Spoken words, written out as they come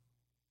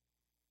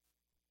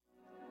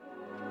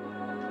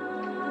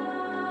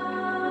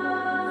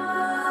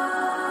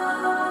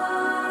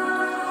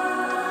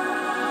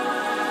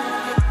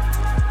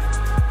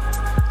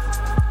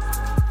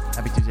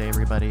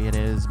everybody. It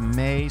is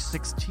May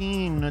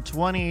 16,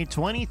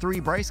 2023.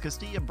 Bryce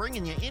Castillo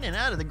bringing you in and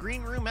out of the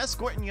green room,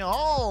 escorting you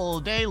all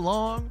day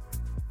long,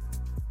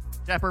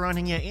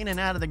 chaperoning you in and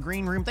out of the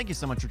green room. Thank you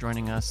so much for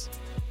joining us.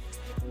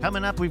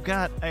 Coming up, we've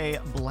got a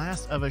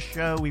blast of a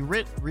show. We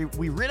writ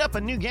up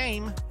a new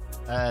game.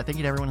 Thank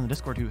you to everyone in the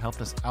Discord who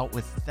helped us out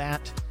with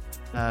that.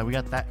 We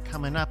got that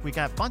coming up. We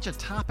got a bunch of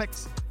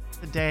topics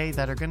today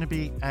that are going to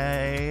be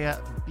a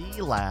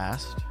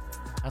B-last.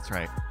 That's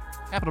right.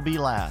 Capital B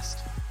last.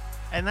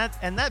 And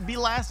that B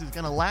last is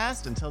going to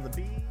last until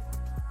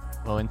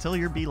until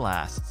your B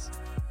lasts.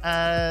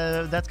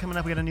 That's coming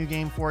up. We got a new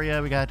game for you.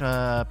 We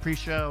got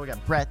pre-show. We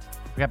got Brett.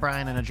 We got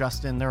Brian and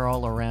Justin. They're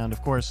all around.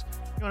 Of course, if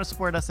you want to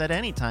support us at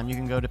any time, you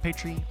can go to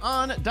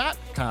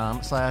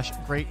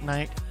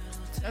patreon.com/greatnight.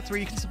 That's where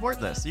you can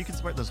support this. You can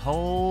support this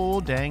whole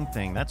dang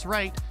thing. That's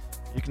right.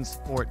 You can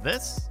support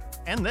this,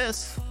 and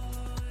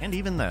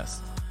even this.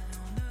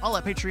 All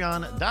at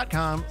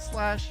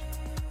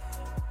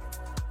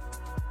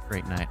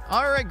patreon.com/Great Night.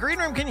 All right, Green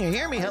Room, can you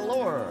hear me?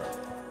 Hello.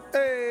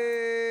 Hey.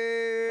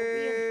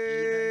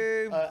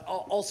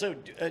 Also,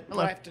 do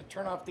I have to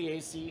turn off the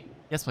AC?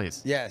 Yes,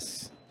 please.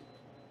 Yes.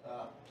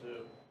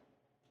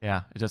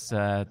 Yeah, it's just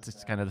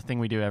kind of the thing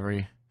we do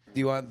every. Do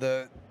you want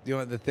the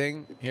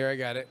thing? Here, I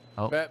got it.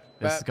 Oh,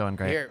 this is going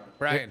great. Here,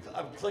 Brian.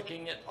 I'm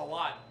clicking it a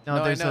lot. No,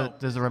 I there's know.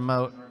 a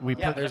remote.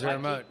 There's a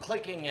remote. Keep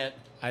clicking it.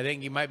 I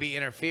think you might be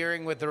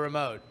interfering with the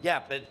remote.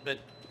 Yeah, but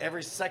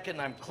every second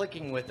I'm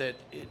clicking with it,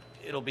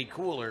 it'll be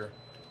cooler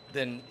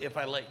than if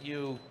I let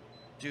you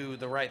do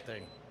the right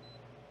thing.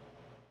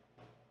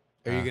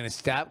 Are you gonna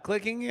stop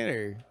clicking it,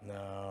 or?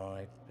 No,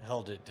 I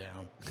held it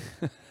down.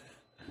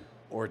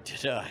 Or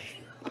did I?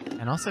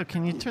 And also,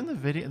 can you turn the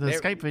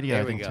Skype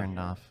video? I think turned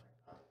off.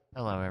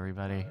 Hello,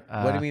 everybody.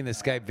 What do you mean the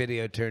Skype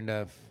video turned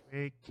off?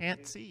 We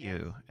can't see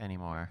you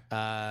anymore.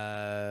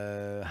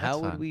 How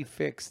would fun. we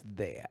fix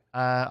that?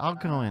 I'll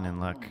go in and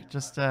look.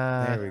 Just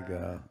There we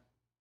go.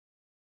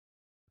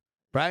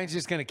 Brian's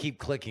just gonna keep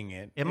clicking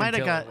it. It might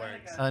have until got it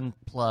works.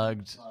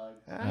 unplugged.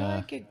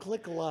 I could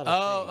click a lot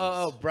of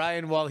Oh! things.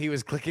 Brian, while he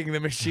was clicking the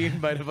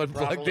machine, might have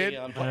unplugged Probably it.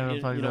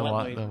 Unplug you know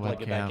what, let the me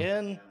plug it back webcam.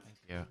 in. Thank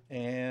you.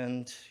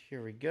 And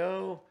here we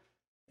go.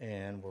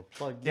 And we're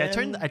plugged Yeah,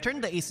 in. I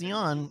turned the AC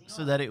on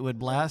so that it would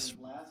blast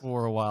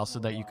for a while, so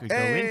that you could go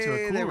into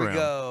a cool there we room.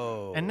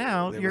 go. And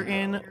now There you're we go.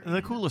 in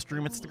the coolest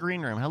room. It's the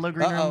green room. Hello,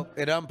 green Uh-oh, room.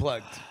 it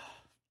unplugged.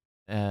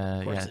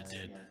 Of course Yeah, it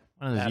did.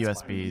 one of those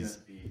That's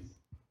USBs.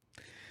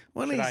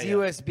 One of Should these I,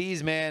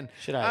 USBs, man.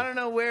 should I- I don't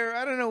know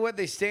what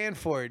they stand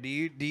for. Do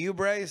you,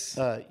 Bryce?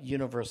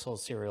 Universal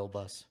Serial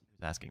Bus.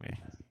 Who's asking me?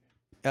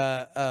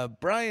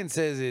 Brian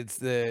says it's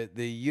the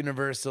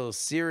Universal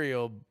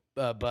Serial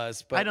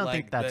Bus, but I don't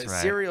think that's the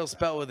right. Serial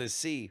spelled with a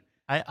C.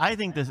 I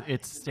think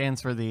it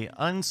stands for the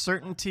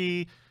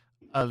uncertainty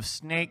of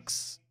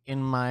snakes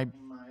in my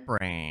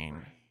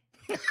brain.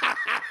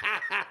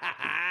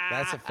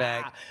 That's a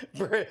fact.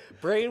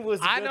 Brain was.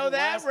 I good know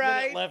that last minute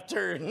right. Left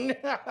turn.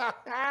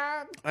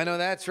 I know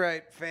that's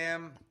right,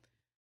 fam.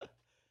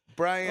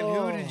 Brian,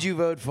 who did you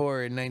vote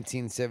for in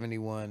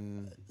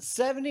 1971?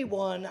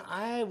 71.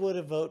 I would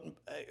have voted.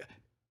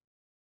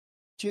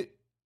 Do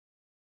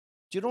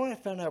you know what I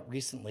found out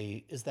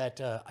recently? Is that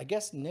I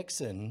guess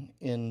Nixon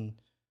in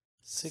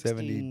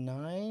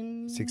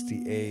 69,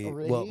 68.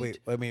 or Well, 8?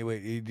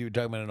 wait. You were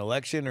talking about an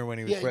election or when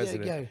he was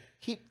president? Yeah.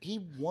 He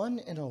won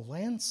in a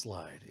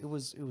landslide. It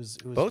was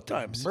Both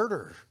times.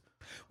 murder.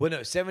 Well,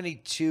 no,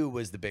 72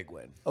 was the big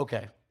win.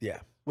 Okay. Yeah.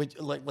 Which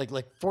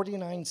like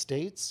 49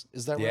 states?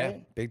 Is that Yeah,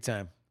 right? big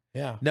time.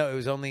 Yeah. No, it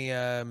was only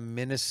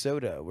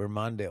Minnesota, where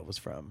Mondale was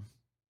from.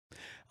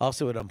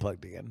 Also, it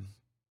unplugged again.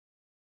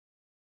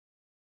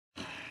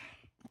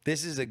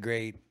 This is a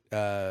great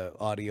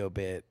audio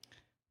bit.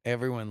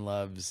 Everyone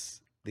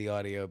loves the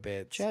audio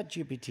bits.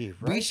 ChatGPT.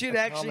 We should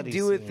actually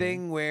do a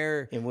thing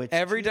where in which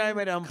every two time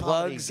it comedy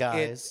unplugs,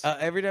 guys-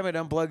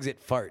 it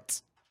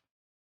farts.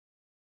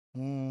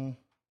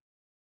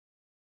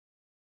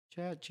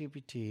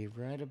 ChatGPT,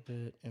 write a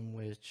bit in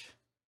which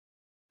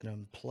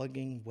an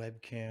unplugging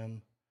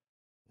webcam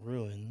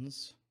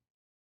ruins.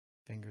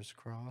 Fingers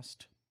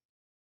crossed.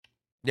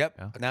 Yep.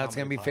 Yeah. Now it's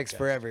gonna be Comedy fixed podcast.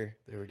 forever.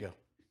 There we go.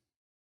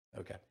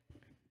 Okay.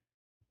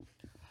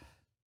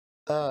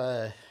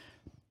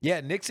 Yeah,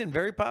 Nixon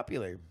very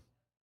popular.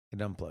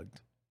 It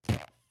unplugged.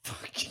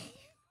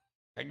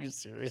 Are you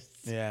serious?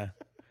 Yeah.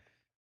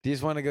 Do you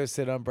just want to go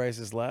sit on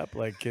Bryce's lap?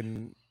 I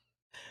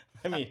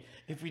mean,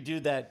 if we do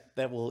that,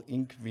 that will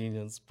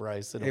inconvenience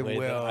Bryce in a It way that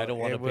will. I don't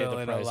want It to pay will the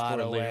in a price lot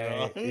for of later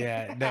ways. on.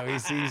 Yeah. No,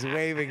 he's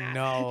waving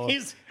no.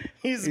 He's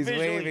visually,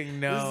 waving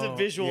no. This is a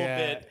visual Yeah,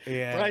 bit.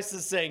 yeah. Bryce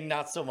is saying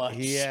not so much.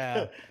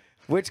 Yeah.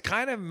 Which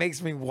kind of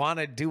makes me want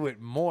to do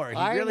it more. He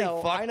really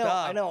fucked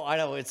up. I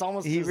know. It's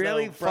almost He as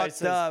really though Bryce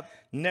fucked up.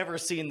 never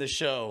seen the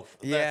show.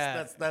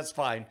 Yeah. That's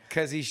fine.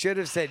 Because he should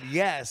have said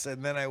yes,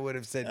 and then I would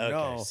have said Okay,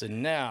 no. so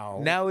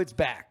now It's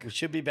back. we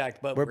should be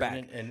back, but We're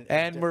back.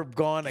 And we're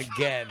gone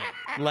again.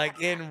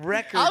 Like in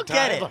record I'll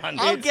get time.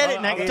 it. I'll get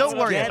it, Nick. Don't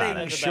worry about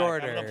getting it.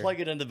 shorter. I'm gonna plug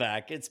it in the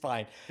back. It's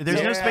fine.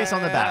 There's no space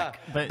on the back.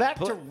 But Back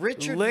to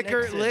Richard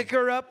Nixon.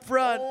 Liquor up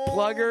front,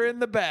 plug her in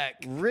the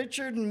back.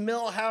 Richard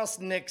Milhouse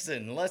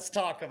Nixon. Let's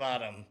talk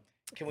about him.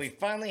 Can we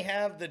finally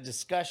have the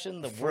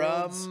discussion?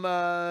 From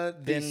the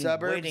been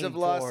suburbs waiting of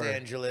Los for.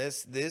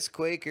 Angeles, this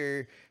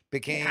Quaker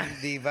became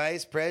the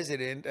vice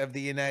president of the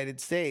United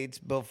States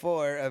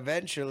before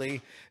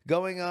eventually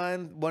going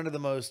on one of the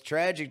most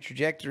tragic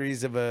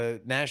trajectories of a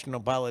national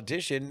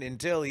politician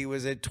until he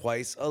was a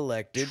twice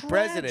elected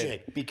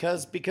president.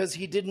 because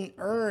he didn't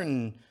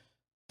earn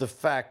the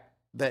fact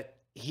that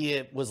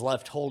he was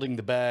left holding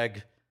the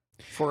bag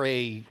for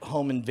a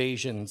home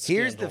invasion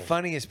scandal. Here's the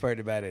funniest part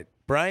about it.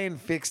 Brian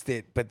fixed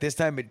it, but this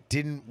time it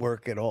didn't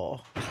work at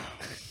all.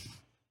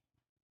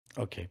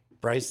 Okay.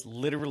 Bryce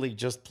literally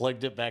just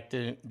plugged it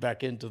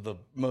back into the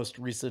most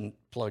recent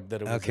plug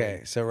that it was Okay,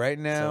 in. so right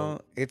now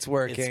So it's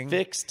working. It's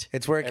fixed.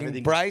 It's working.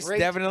 Everything's Bryce, great.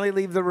 definitely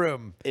leave the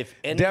room. If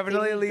anything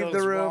definitely leave the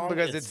goes room wrong,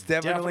 because it's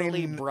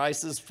definitely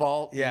Bryce's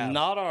fault, Yeah.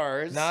 not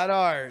ours. not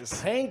ours.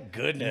 Thank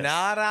goodness.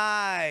 Not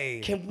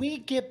I. Can we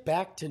get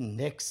back to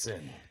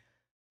Nixon?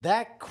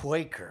 That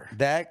Quaker.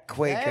 That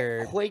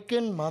Quaker. That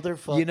Quaking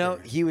motherfucker. You know,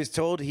 he was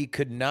told he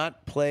could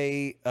not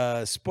play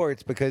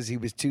sports because he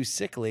was too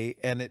sickly,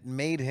 and it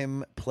made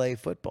him play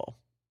football.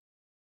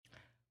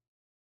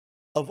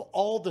 of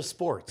all the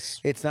sports,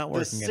 It's not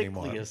working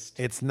anymore. sickliest.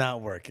 It's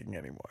not working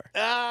anymore.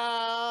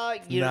 not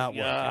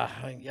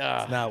working.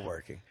 Yeah. It's not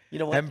working. You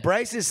know what? And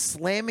Bryce is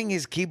slamming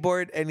his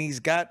keyboard, and he's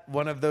got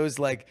one of those,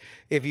 like,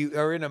 if you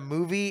are in a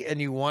movie and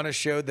you want to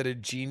show that a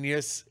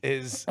genius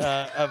is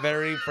a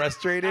very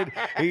frustrated,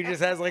 he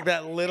just has like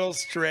that little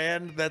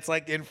strand that's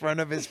like in front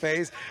of his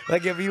face.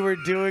 Like if you were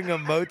doing a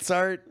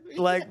Mozart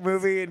like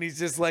movie, and he's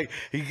just like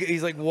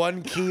he's like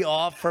one key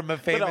off from a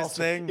But famous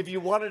also, thing. if you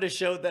wanted to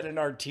show that an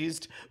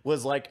artiste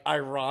was like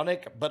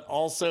ironic, but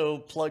also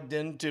plugged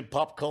into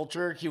pop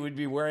culture, he would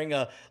be wearing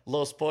a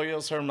Los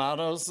Pollos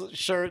Hermanos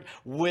shirt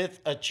with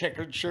a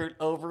checkered shirt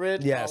over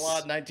it. Yes. A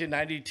la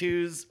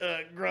 1992's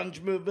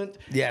grunge movement.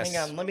 Yes.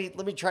 Hang on,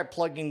 let me try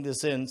plugging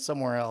this in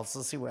somewhere else.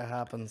 Let's see what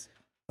happens.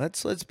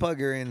 Let's plug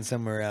her in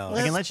somewhere else.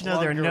 I can let you know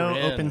there are Plug no her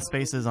in. open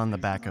spaces on the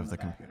back of the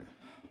computer.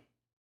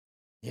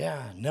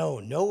 Yeah, no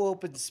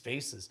open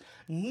spaces.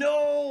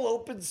 No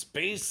open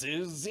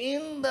spaces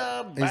in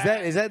the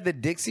back. Is that the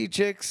Dixie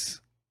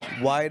Chicks?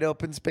 Wide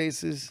open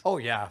spaces? Oh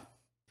yeah.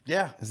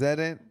 Yeah. Is that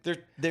it?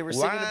 They were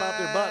singing about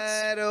their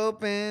butts. Wide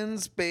open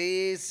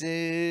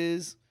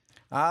spaces.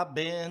 I've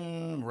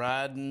been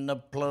riding a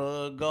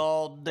plug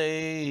all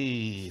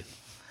day.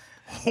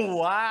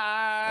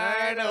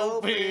 Wide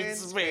open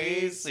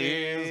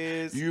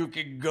spaces. You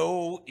can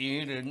go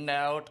in and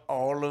out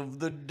all of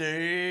the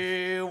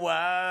day.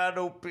 Wide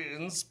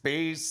open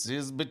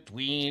spaces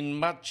between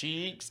my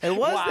cheeks. It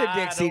was the Wide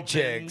Dixie open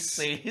Chicks.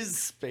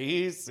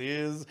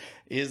 Spaces.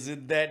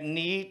 Isn't that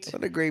neat?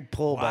 What a great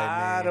pull by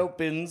Wide me.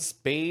 open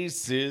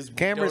spaces. We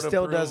Camera don't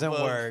still approve doesn't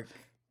of work.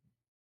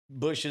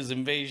 Bush's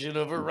invasion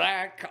of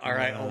Iraq. All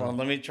right, hold on.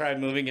 Let me try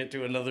moving it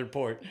to another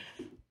port.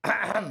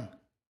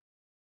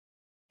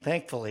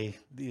 Thankfully,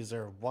 these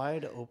are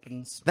wide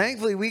open.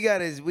 Thankfully, we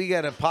got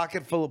a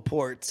pocket full of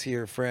ports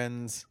here,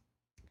 friends.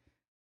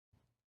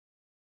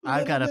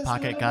 I've got a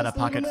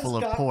pocket full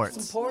of got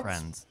ports, some ports.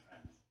 friends.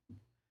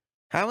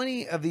 How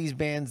many of these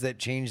bands that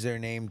change their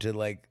name to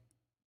like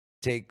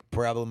take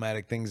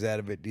problematic things out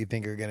of it do you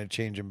think are going to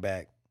change them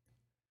back?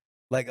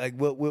 Like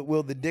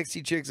will the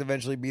Dixie Chicks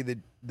eventually be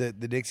the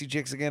Dixie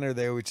Chicks again, or are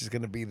they just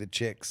going to be the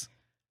Chicks?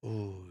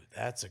 Ooh,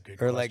 that's a good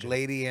Or question. like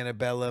Lady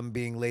Antebellum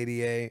being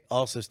Lady A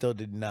also still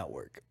did not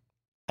work.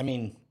 I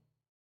mean,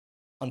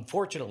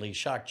 unfortunately,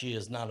 Shock G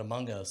is not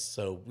among us,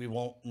 so we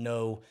won't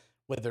know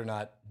whether or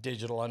not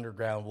Digital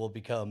Underground will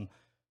become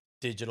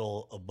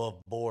digital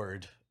above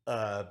board.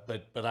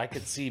 But I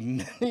could see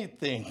many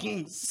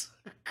things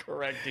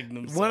correcting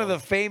themselves. One of the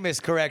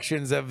famous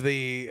corrections of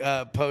the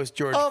post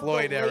George of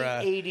Floyd the era.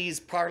 late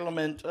 80s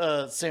Parliament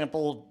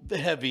sample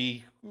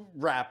heavy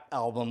rap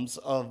albums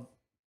of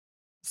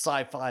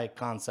sci-fi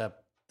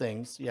concept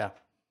things. Yeah.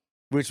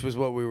 Which was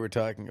what we were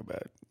talking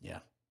about. Yeah.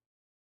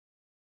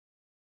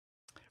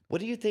 What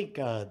do you think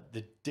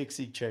the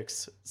Dixie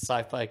Chicks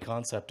sci-fi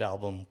concept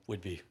album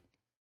would be?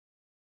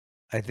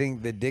 I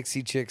think the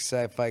Dixie Chicks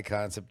sci-fi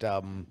concept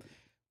album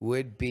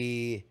would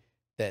be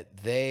that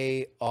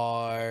they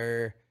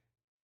are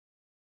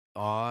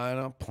on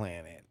a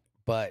planet,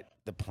 but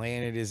the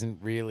planet isn't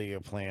really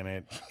a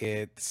planet.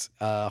 It's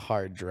a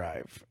hard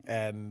drive.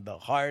 And the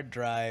hard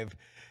drive,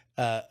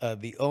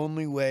 the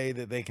only way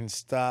that they can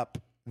stop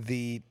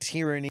the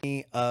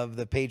tyranny of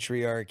the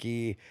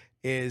patriarchy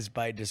is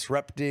by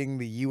disrupting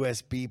the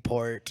USB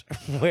port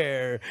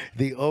where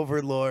the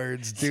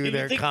overlords do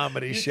their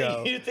comedy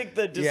show. You think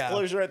the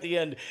disclosure at the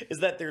end is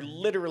that they're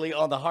literally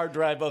on the hard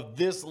drive of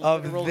this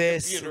literal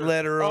computer,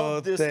 literal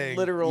thing.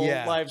 Literal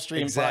Yeah, live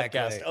stream exactly.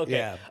 podcast. Okay.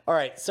 Yeah. All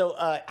right. So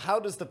how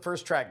does the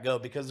first track go?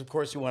 Because of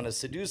course you want to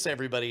seduce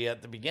everybody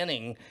at the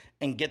beginning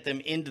and get them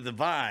into the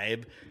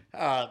vibe.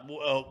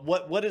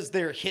 What is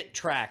their hit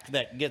track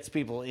that gets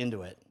people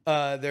into it?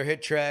 Their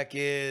hit track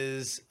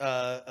is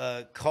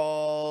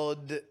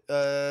called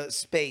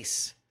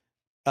Space.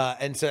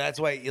 And so that's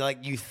why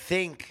you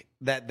think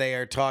that they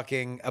are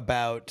talking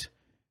about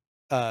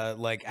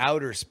like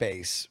outer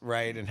space,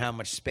 right? And how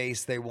much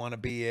space they want to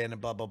be in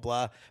and blah, blah,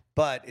 blah.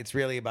 But it's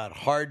really about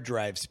hard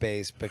drive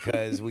space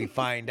because we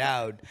find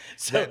out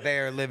that they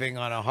are living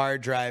on a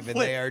hard drive and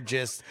they are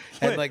just,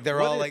 and like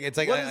they're all like, it's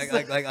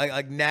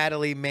like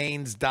Natalie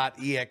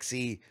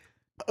Maines.exe.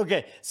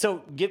 Okay,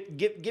 so give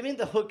me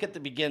the hook at the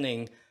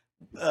beginning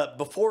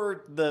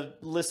before the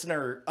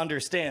listener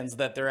understands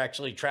that they're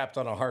actually trapped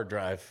on a hard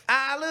drive.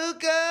 I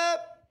look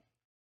up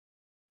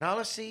and all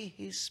I see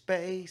is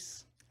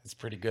space. It's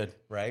pretty good.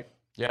 Right?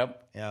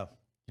 Yep. Yeah.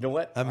 You know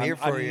what? I'm here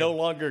for you. I'm no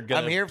longer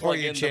gonna I'm here for plug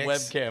you, in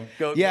chicks. the webcam.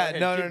 Go Yeah,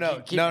 ahead.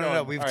 no. Keep No.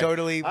 going. We've All right.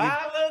 totally.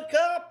 I look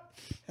up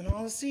and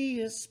all I see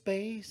is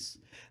space.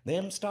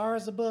 Them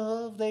stars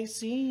above, they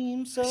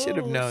seem so. Should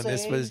have known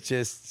this was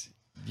just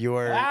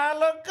your I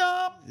look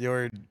up.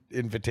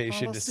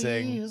 invitation All I to see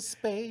sing. is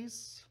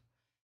space.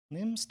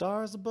 Them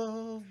stars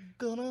above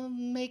gonna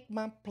make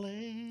my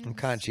place. I'm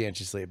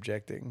conscientiously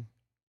objecting.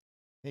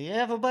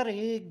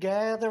 Everybody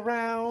gather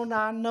round.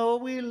 I know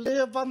we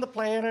live on the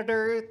planet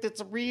Earth.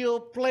 It's a real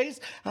place.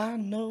 I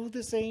know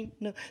this ain't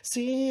no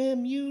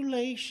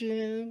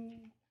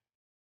simulation.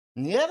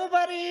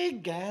 Everybody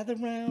gather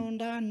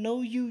round. I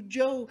know you,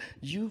 Joe.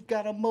 You've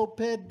got a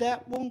moped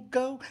that won't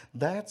go.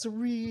 That's a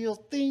real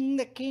thing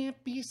that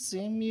can't be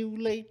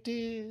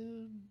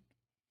simulated.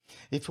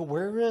 If it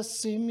were a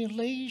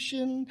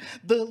simulation,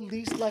 the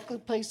least likely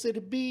place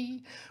it'd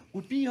be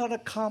would be on a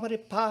comedy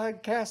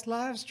podcast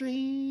live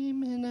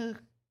stream in a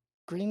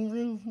green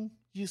room,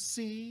 you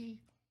see.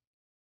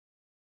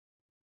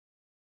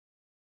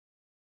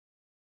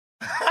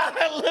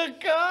 I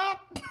look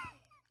up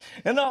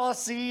and all I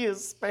see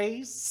is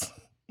space.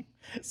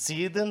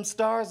 See them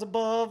stars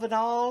above and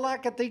all I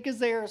can think is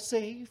they're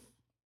safe.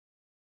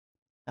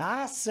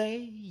 I say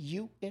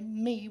you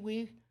and me,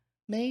 we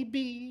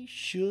maybe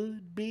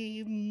should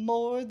be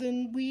more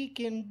than we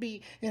can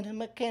be in a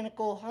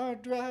mechanical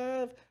hard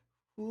drive.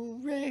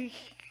 Hooray.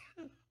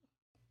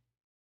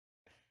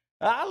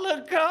 I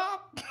look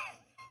up.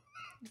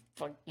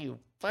 Fuck you.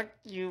 Fuck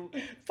you.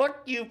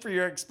 Fuck you for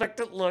your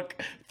expectant look.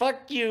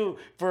 Fuck you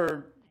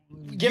for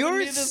giving You're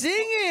me this.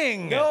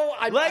 singing. No,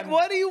 I'm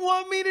what do you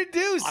want me to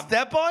do?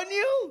 Step on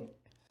you?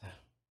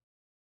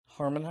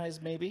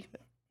 Harmonize, maybe.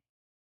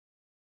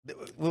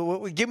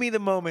 Give me the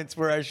moments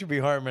where I should be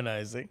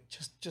harmonizing.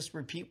 Just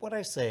repeat what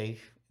I say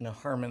in a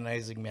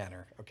harmonizing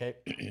manner, okay?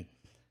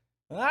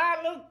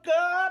 I look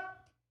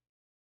up.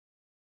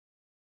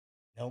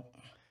 Nope.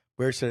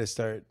 Where should I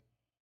start?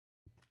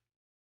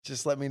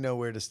 Just let me know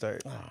where to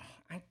start. Oh,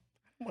 I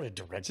want to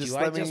direct Just you.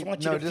 let I me just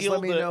want you to just feel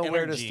let me the know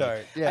where to energy.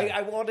 start. Yeah.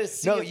 I want to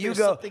see No, if you there's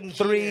go. something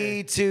 3,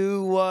 here.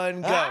 2,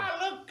 1, go.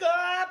 I look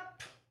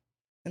up,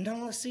 and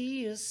all I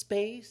see is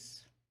space.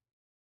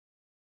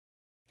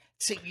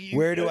 See,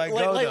 Where do I go,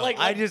 though?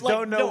 I just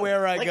don't know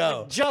where I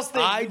go.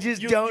 I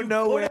just don't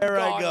know where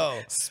I go.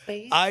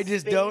 Space. I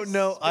just don't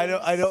know. I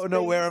don't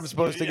know where I'm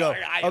supposed to go.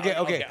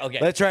 Okay.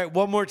 Let's try it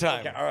one more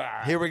time. Okay, all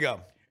right. Here we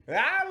go.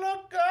 I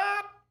look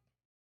up,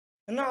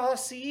 and all I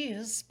see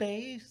is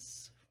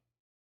space.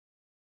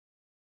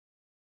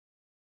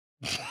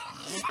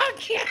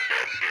 Fuck yeah!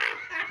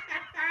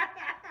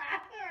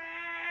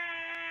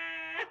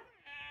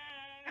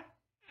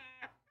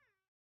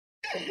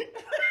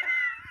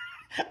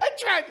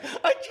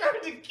 I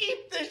tried to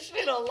keep this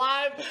shit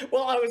alive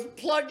while I was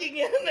plugging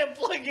in and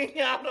plugging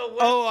out a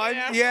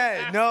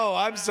webcam. Oh,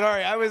 I'm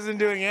sorry. I wasn't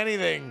doing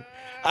anything.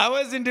 Oh,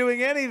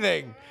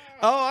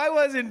 I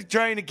wasn't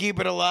trying to keep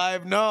it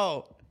alive.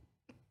 No.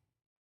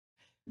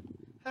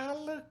 I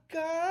look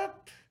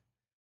up,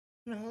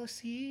 and all I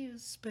see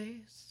is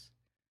space.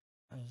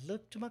 I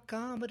look to my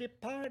comedy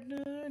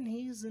partner, and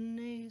he's an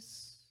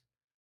ace.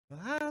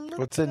 I look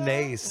What's a up-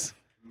 nace?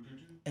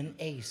 An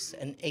ace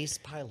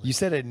pilot. You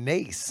said a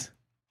nace.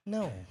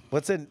 No.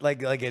 What's a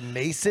like a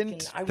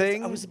nascent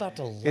thing? I was about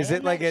to land Is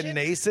it like that a shit.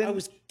 nascent? I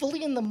was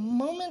fully in the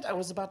moment. I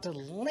was about to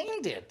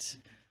land it.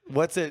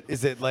 What's it?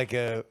 Is it like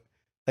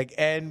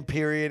N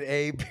period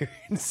A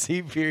period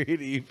C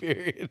period E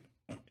period?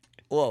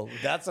 Whoa,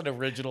 that's an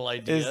original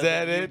idea. Is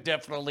that you it?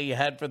 definitely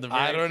had for the very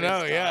I don't know.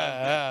 first time.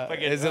 Yeah.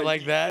 Fucking- Is it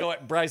like that? You know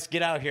what, Bryce,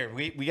 get out here.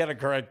 We got to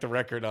correct the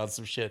record on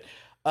some shit.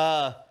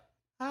 I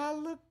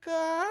look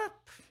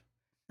up,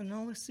 and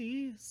all I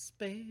see is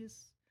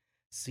space.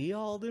 See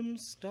all them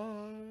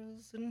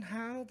stars and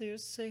how they're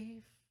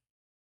safe.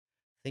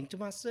 Think to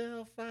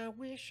myself, I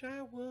wish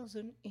I was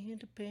an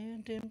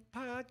independent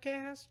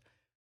podcast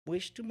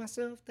Wish to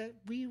myself that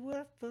we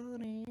were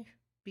funny,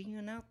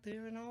 being out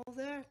there and all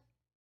that.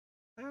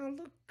 I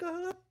look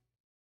up,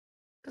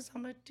 'cause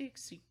I'm a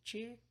Dixie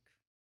chick.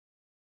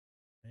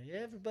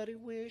 Everybody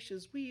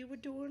wishes we were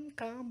doing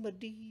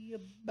comedy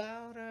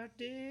about our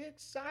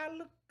dicks. I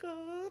look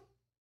up,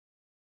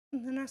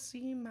 and then I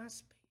see my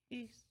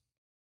space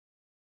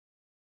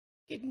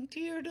getting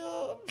teared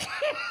up.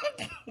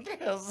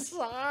 'Cause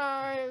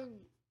I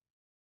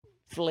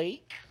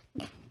flake.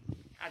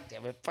 God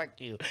damn it,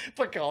 fuck you.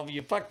 Fuck all of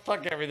you.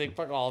 Fuck everything.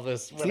 Fuck all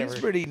this. Whatever. Seems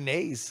pretty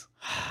nice.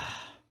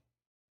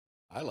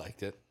 I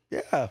liked it.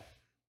 Yeah.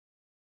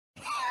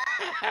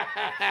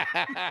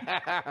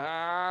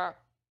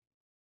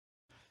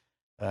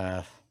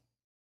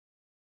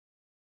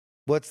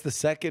 What's the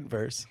second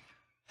verse?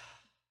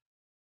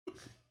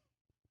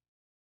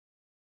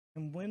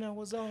 And when I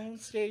was on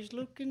stage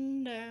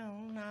looking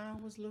down, I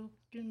was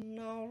looking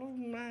all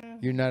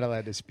around. You're not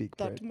allowed to speak,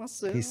 Thought Brett. to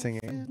myself, He's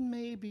singing. that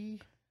maybe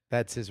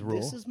That's his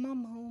rule. this is my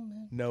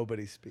moment.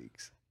 Nobody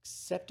speaks.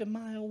 Accepting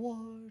my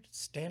award,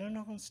 standing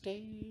on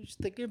stage,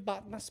 thinking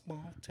about my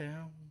small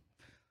town.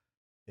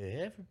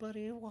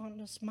 Everybody wanted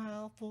to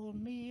smile for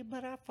me,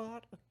 but I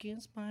fought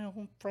against my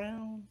own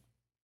frown.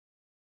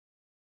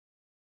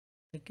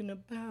 Thinking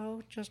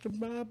about Justin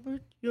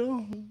Robert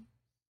Young,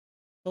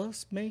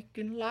 us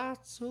making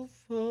lots of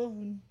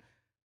fun,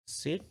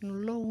 sitting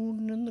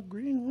alone in the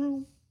green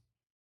room.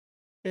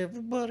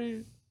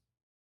 Everybody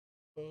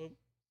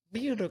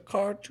being a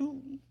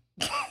cartoon.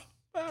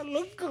 I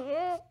look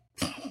up.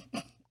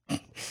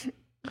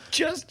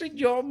 Justin,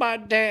 you're my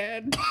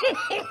dad.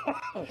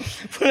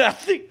 When I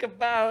think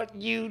about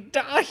you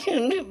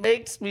dying, it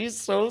makes me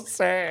so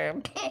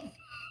sad.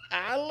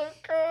 I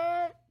look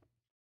up.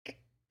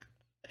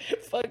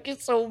 Fuck you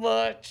so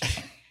much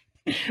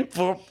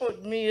for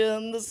putting me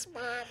in the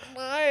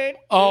spotlight.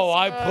 Oh,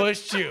 I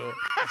pushed you.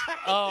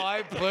 Oh,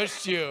 I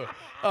pushed you.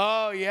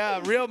 Oh, yeah.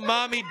 Real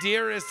mommy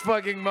dearest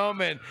fucking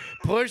moment.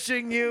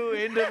 Pushing you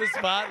into the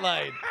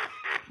spotlight.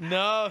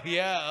 No,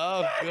 yeah.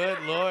 Oh,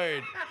 good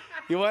Lord.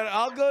 You want?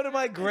 I'll go to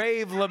my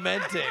grave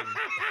lamenting.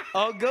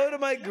 I'll go to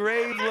my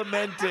grave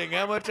lamenting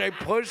how much I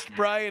pushed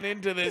Brian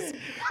into this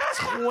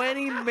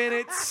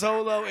 20-minute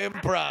solo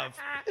improv.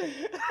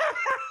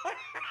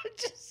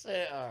 Just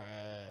say, all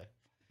right.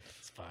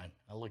 It's fine.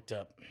 I looked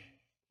up.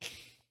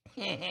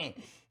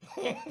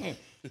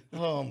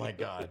 Oh my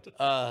God.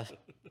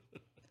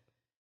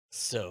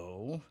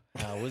 So,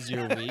 how was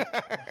your week?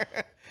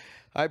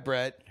 Hi,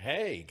 Brett.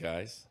 Hey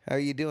guys, How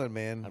you doing,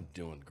 man? I'm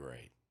doing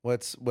great.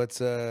 What's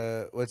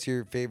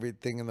your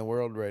favorite thing in the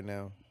world right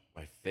now?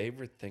 My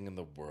favorite thing in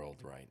the world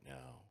right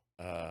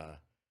now.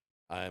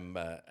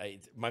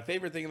 My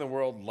favorite thing in the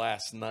world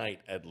last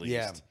night, at least,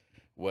 Yeah.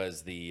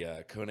 was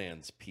the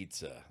Conan's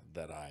pizza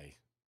that I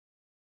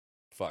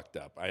fucked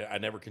up. I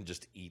never can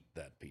just eat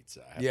that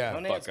pizza. I have Yeah. to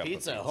Conan's fuck up a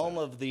Pizza, home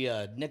of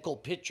the nickel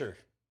pitcher.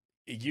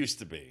 It used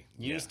to be.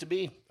 Used to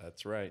be.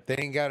 That's right. They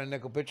ain't got a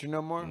nickel pitcher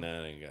no more.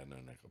 No, they ain't got no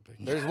nickel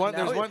picture. There's one.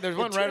 There's Now one. it- There's it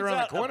one right turns around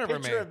the out corner a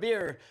from me. pitcher of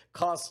beer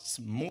costs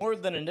more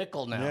than a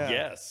nickel now. Yeah.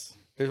 Yes.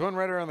 There's one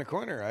right around the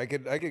corner. I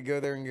could go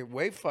there and get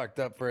way fucked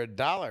up for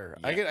 $1.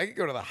 I could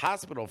go to the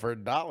hospital for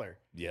 $1.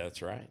 Yeah,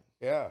 that's right.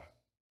 Yeah.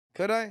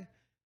 Could I?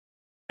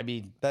 I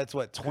mean, That's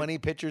what, 20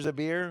 pitchers of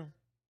beer?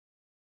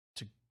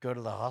 to go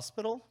to the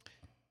hospital?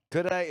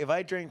 Could I, if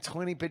I drank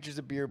 20 pitchers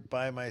of beer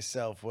by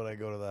myself, would I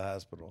go to the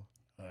hospital?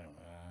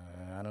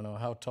 I don't know.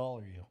 How tall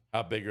are you?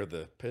 How big are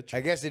the pitchers?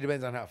 I guess it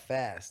depends on how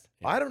fast.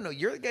 Yeah. I don't know.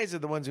 You're the guys are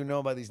the ones who know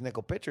about these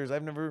nickel pitchers.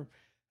 I've never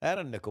had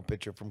a nickel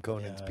pitcher from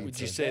Conan's Yeah, Pizza. Would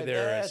you say That-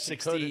 they're a that's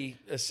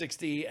a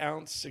 60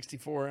 ounce,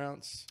 64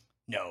 ounce?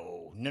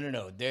 No.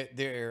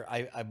 They're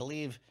I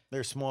believe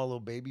They're small little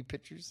baby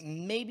pitchers?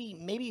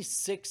 maybe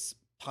 6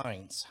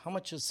 pints. How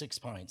much is 6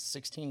 pints?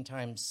 16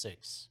 times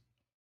 6.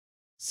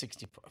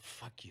 64.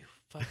 Fuck you.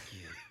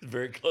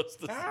 Very close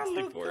to I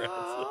look 64 up,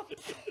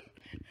 ounces.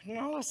 and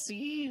all I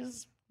see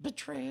is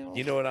betrayal.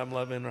 You know what I'm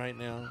loving right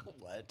now?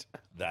 what?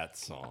 That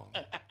song.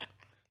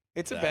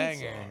 It's a That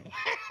banger. song.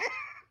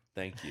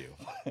 Thank you.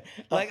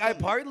 Like, I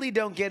partly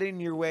don't get in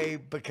your way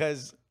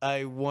because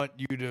I want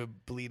you to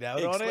bleed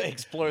out on it.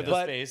 Explore the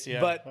but, space,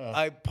 yeah. But Oh.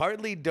 I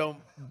partly don't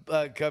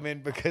come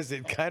in because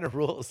it kind of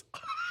rules.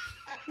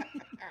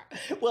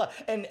 Well,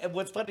 and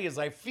what's funny is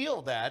I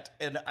feel that,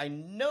 and I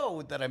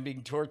know that I'm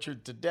being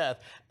tortured to death,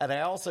 and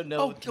I also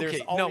know there's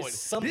always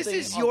something. This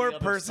is on your the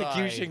other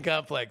persecution side.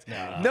 complex.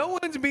 No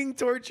one's being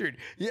tortured.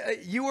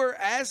 You were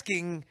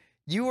asking.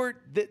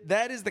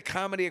 That is the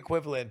comedy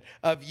equivalent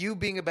of you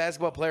being a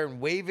basketball player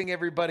and waving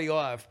everybody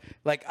off.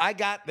 Like, I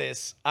got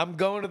this. I'm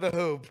going to the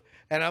hoop,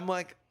 and I'm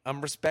like, I'm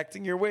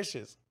respecting your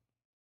wishes.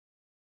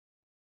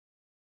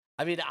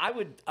 I mean, I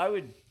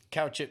would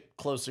couch it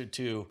closer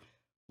to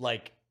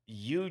like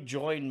you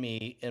join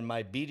me in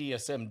my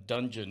BDSM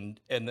dungeon,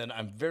 and then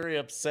I'm very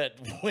upset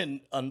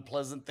when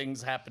unpleasant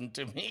things happen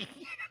to me.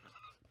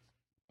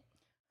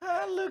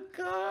 I look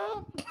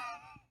up.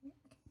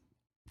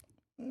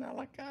 And all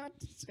I got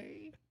to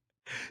say.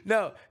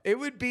 No, it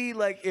would be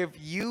like if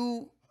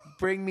you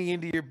bring me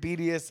into your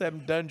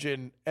BDSM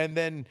dungeon, and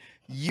then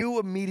you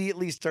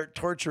immediately start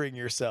torturing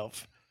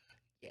yourself.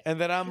 And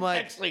then I'm like,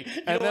 Actually, you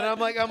and know then what?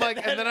 I'm like,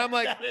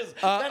 That is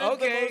the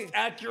okay. most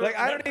accurate Like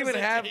I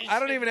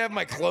don't even have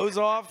my clothes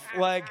off.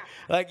 Like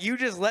you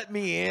just let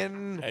me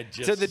in And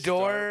to just the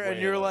door, start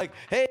and you're wailing. like,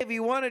 hey, if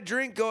you want a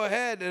drink, go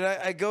ahead. And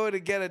I go to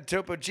get a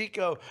Topo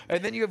Chico,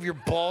 and then you have your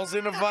balls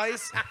in a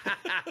vice,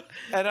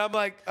 and I'm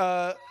like,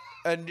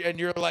 And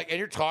you're like, and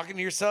you're talking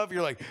to yourself.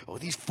 You're like, oh,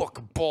 these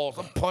fucking balls.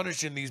 I'm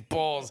punishing these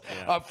balls.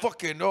 I'm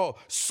fucking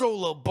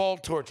solo ball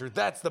torture.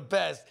 That's the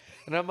best.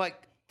 And I'm like,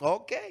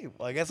 okay,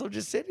 well, I guess I'll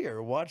just sit here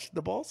and watch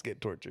the balls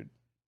get tortured.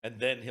 And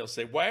then he'll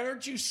say, "Why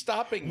aren't you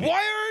stopping me?"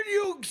 Why aren't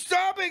you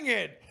stopping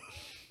it?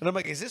 And I'm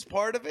like, is this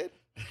part of it?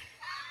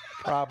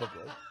 Probably.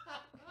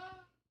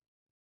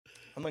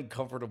 I'm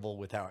uncomfortable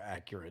with how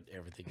accurate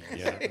everything is.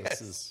 Yeah. This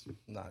is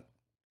not.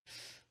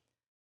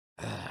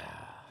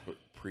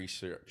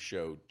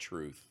 Pre-show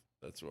truth.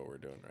 That's what we're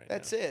doing right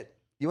That's now. it.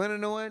 You want to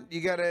know what?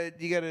 You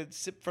gotta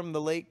sip from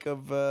the lake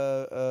of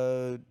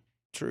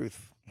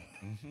truth.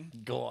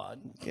 Go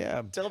on.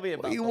 Yeah. Tell me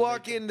about. You the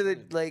walk Lake of into the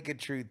Truth. lake of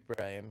truth,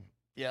 Brian.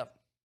 Yep.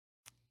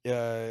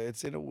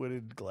 It's in a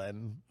wooded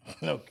glen.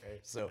 Okay.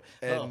 So,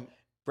 And-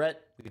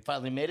 Brett, we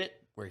finally made it.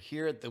 We're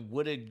here at the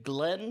Wooded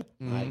Glen.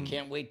 I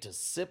can't wait to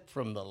sip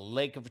from the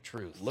Lake of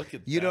Truth. Look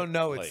at You that don't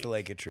know it's lake. the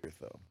lake of truth,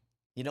 though.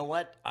 You know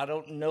what? I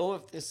don't know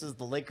if this is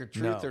the Lake of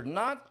Truth No. or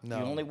not. No.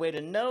 The only way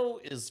to know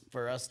is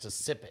for us to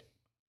sip it.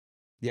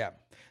 Yeah.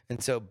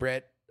 And so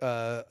Brett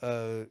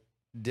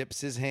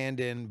dips his hand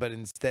in, but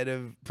instead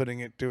of putting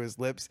it to his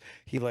lips,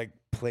 he like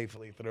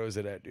playfully throws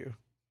it at you.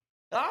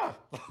 Ah!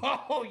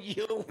 Oh,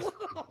 you.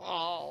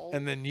 Oh.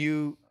 And then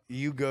you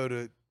go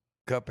to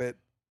cup it,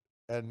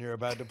 and you're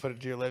about to put it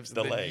to your lips, and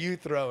The then lake. you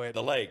throw it.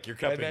 The lake. You're and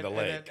cupping then, the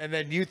lake. And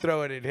then you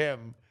throw it at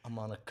him. I'm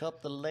gonna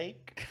cup the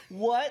lake.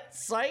 What?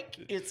 Psych?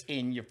 It's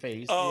in your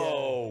face.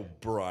 Oh,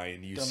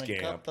 Brian, you Gonna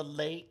scamp. cup the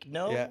lake.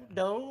 No, Yeah.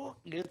 no,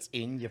 it's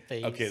in your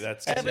face. Okay,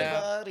 that's-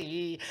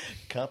 everybody.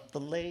 Cup the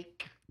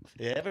lake.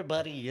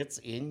 Everybody, it's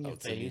in your Oh,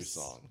 it's a face. new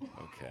song.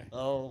 Okay.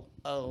 Oh,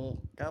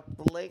 cup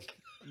the lake.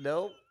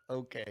 No,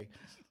 okay,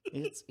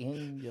 it's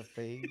in your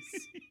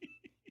face.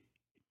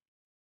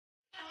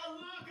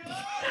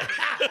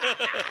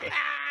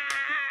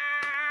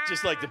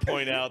 Just like to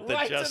point out that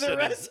Right to the Justin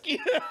rescue.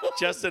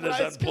 has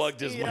Bryce unplugged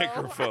his Castillo.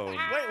 microphone.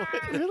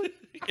 Wait, really?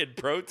 In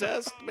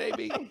protest,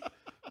 maybe?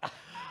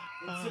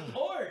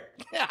 Support.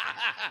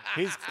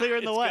 He's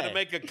clearing the It's way. going to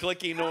make a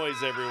clicky noise,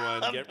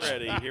 everyone. Get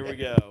ready. Here we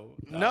go.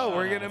 No,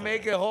 we're gonna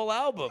make a whole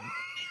album.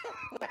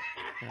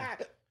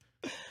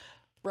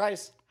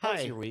 Bryce, how's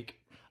Hi. your week?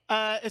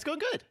 It's going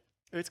good.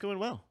 It's going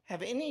well.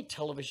 Have any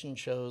television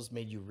shows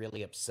made you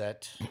really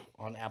upset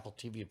on Apple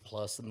TV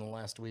Plus in the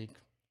last week?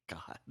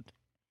 God,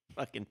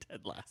 fucking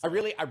Ted Lasso.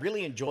 I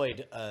really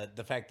enjoyed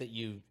the fact that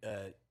you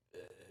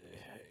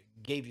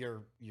gave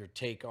your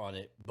take on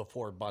it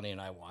before Bonnie and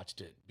I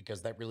watched it,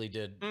 because that really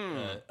did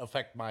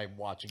affect my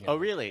watching it. Oh,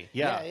 really?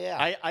 Yeah.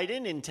 Yeah. I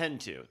didn't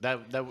intend to. That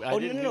I Oh,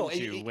 didn't no.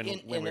 mean to when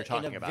we were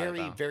talking about very,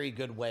 it. though. very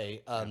good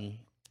way.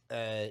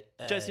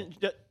 Justin,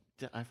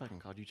 I fucking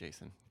called you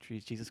Jason.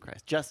 Jesus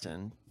Christ,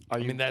 Justin. Are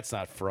I you mean, that's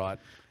not fraud.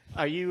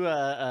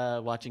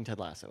 watching Ted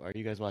Lasso? Are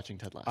you guys watching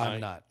Ted Lasso? I'm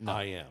not. No.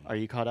 I am. Are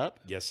you caught up?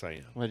 Yes, I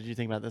am. What did you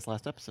think about this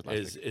last episode?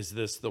 Last week? Is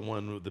this the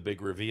one with the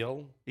big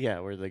reveal? Yeah,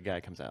 where the guy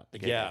comes out. The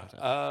gay guy Yeah. comes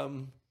out.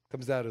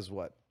 Comes out as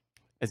what?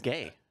 It's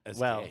gay. As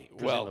well, gay.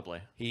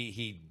 presumably.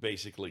 He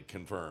basically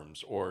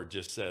confirms or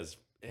just says,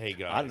 "Hey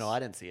guys." I don't know. I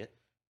didn't see it.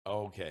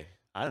 Okay.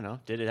 I don't know.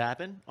 Did it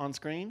happen on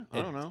screen?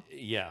 I don't know.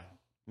 Yeah.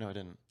 No, it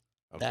didn't.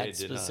 Okay. that it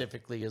did not.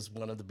 specifically is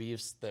one of the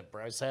beefs that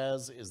Bryce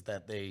has, is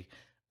that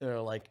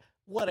they're like,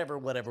 whatever,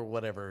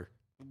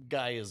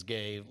 guy is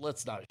gay.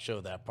 Let's not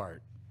show that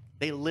part.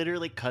 They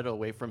literally cut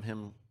away from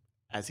him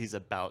as he's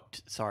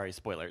about. Sorry,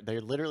 spoiler. They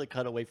literally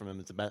cut away from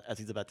him as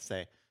he's about to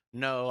say,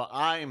 "No,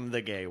 I'm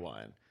the gay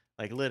one."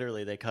 Like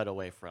literally, they cut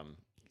away from.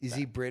 Is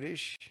he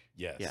British?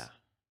 Yes. Yeah.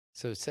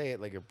 So say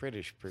it like a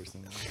British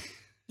person.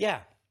 Yeah.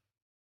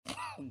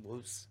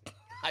 Whoops.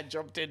 I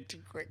jumped in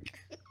too quick.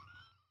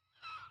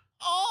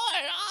 Oh,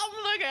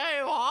 I'm the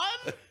gay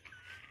one.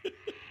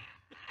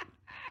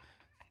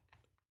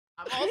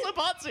 I'm also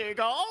pot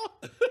seagull.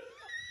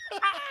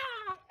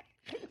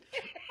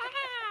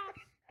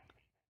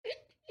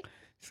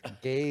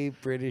 Gay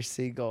British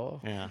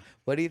seagull. Yeah.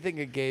 What do you think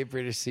a gay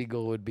British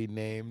seagull would be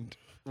named?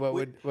 What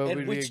would In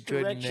be a which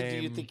good direction name?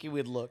 do you think he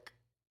would look?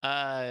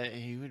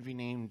 He would be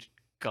named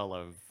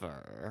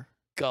Gulliver.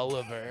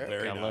 Gulliver?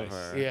 Very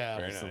Gulliver. nice. Yeah.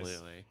 Very nice.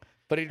 Absolutely.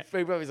 But he'd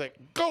probably like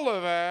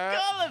Gulliver.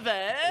 Gulliver.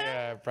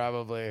 Yeah,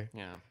 probably.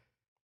 Yeah.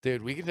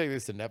 Dude, we can take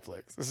this to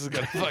Netflix. This is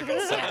gonna fucking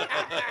suck.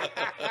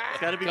 It's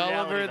got to be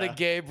Gulliver reality, the though.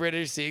 gay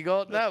British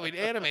seagull? No, we'd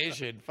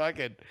animation.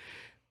 Fucking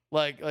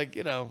like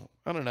you know,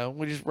 I don't know.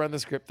 We just run the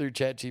script through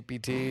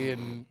ChatGPT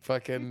and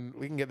fucking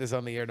we can get this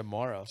on the air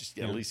tomorrow. Just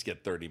at least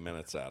get 30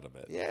 minutes out of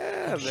it.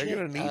 Yeah, they're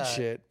gonna need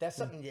shit. That's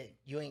something that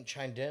you ain't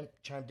chimed in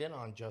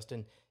on,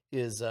 Justin.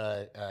 Is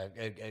are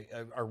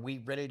we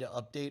ready to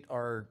update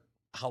our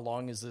how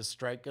long is this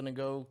strike gonna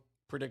go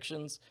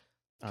predictions?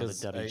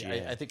 Because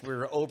WGA. I think we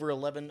were over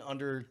 11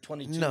 under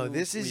 22. No,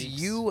 this is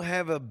weeks. you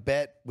have a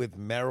bet with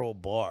Merrill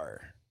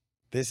Barr.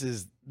 That's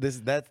the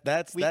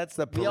We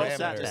also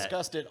parameter.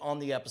 discussed it on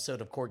the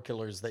episode of Cord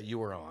Killers that you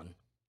were on,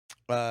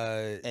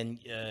 and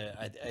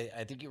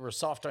I think you were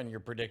soft on your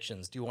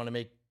predictions. Do you want to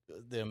make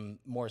them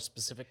more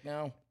specific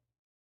now?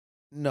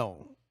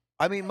 No,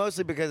 I mean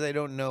mostly because I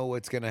don't know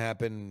what's going to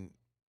happen.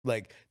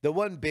 Like the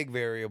one big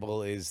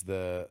variable is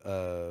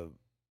the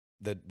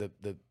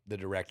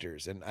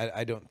directors, and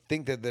I don't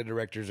think that the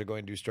directors are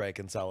going to strike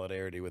in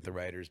solidarity with the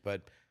writers,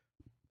 but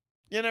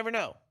you never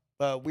know.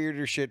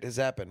 Weirder shit has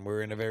happened.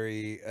 We're in a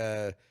very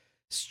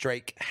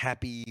strike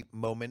happy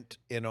moment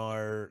in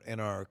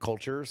our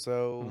culture,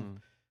 so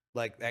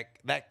like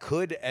that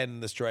could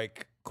end the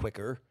strike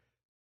quicker,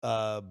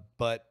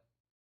 but.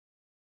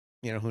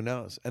 You know, who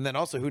knows? And then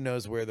also, who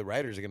knows where the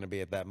writers are going to be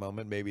at that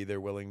moment? Maybe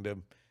they're willing to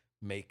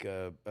make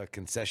a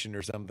concession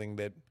or something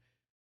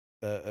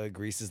that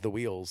greases the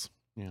wheels.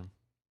 Yeah.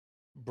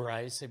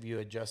 Bryce, have you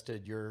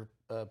adjusted your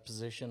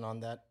position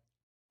on that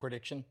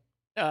prediction?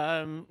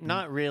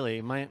 Not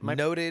really. My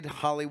Noted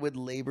Hollywood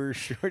labor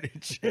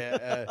shortage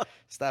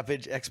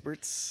stoppage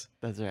experts,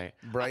 That's right.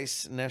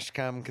 Bryce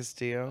Neshcom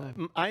Castillo.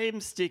 I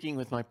am sticking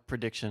with my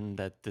prediction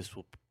that this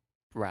will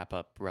wrap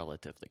up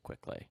relatively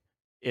quickly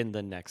in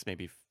the next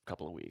maybe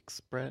couple of weeks.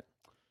 Brett,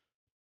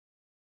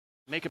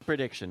 make a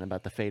prediction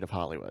about the fate of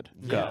Hollywood.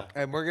 Go.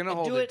 And we're going to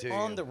hold Do it it to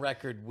on you. the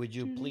record, would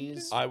you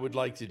please? I would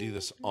like to do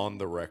this on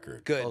the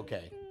record. Good.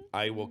 Okay.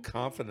 I will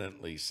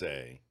confidently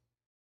say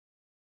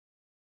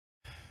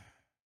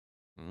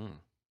Mm.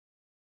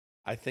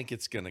 I think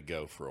it's going to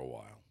go for a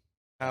while.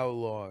 How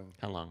long?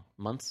 How long?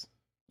 Months?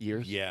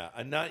 Years? Yeah,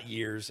 not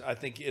years. I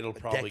think it'll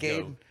probably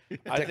Decade? go.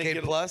 A I think decade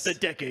it'll- plus? The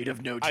decade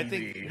of no TV. I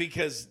think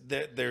because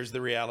there's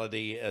the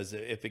reality as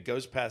if it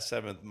goes past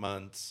 7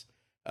 months,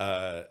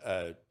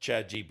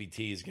 Chat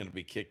GPT is going to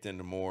be kicked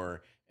into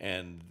more,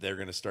 and they're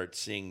going to start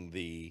seeing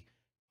the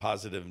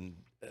positive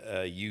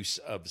use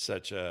of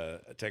such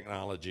a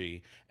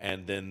technology,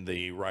 and then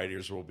the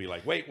writers will be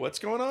like, "Wait, what's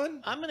going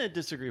on?" I'm going to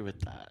disagree with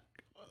that.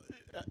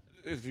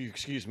 If you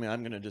excuse me,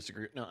 I'm going to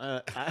disagree.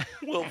 No,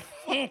 Well,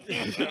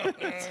 just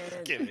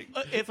kidding.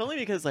 if only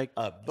because like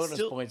Bonus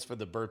still- points for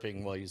the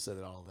burping while you said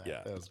all that.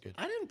 Yeah. That was good.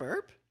 I didn't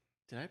burp.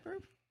 Did I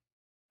burp?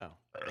 Oh,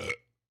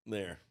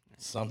 There.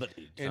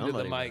 Somebody. Into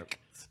somebody the mic.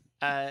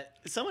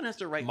 someone has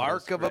to write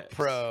Mark those of a scripts,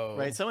 pro.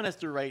 right? Someone has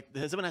to write.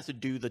 Someone has to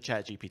do the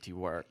Chat GPT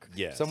work.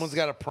 Yes. Someone's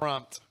got a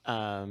prompt.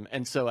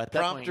 And so at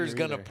that point, Prompter's you're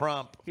going to either-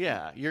 prompt.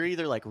 Yeah, you're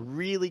either like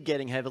really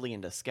getting heavily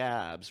into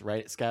scabs,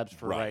 right? Scabs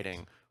for Right.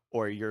 writing,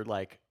 or you're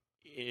like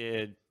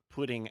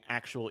putting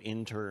actual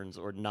interns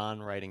or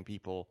non-writing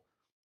people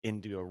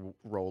into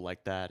a role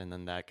like that, and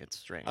then that gets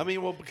strained. I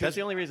mean, well, that's because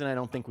the only reason I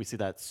don't think we see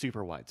that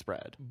super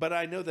widespread. But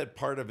I know that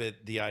part of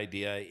it, the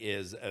idea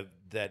is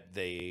that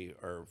they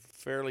are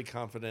fairly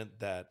confident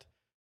that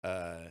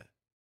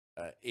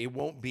it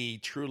won't be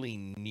truly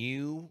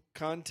new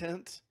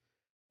content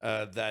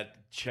that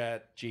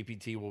Chat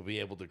GPT will be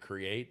able to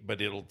create,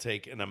 but it'll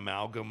take an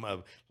amalgam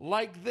of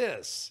like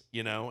this,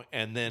 you know,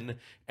 and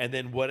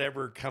then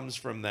whatever comes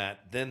from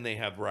that, then they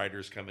have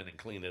writers come in and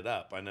clean it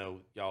up. I know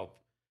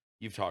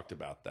you've talked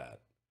about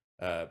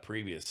that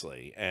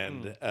previously,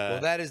 and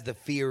Well, that is the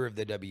fear of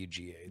the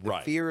WGA. The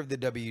Right. fear of the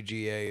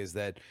WGA is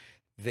that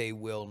they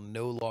will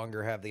no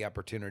longer have the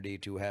opportunity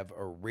to have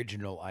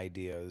original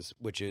ideas,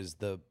 which is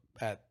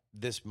at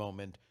this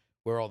moment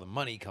where all the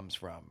money comes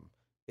from,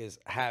 is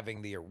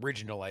having the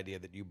original idea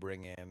that you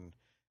bring in.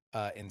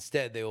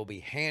 Instead, they will be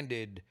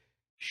handed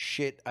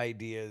shit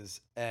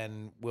ideas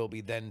and will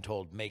be then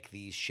told, make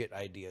these shit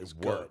ideas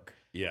good. work.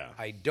 Yeah.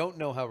 I don't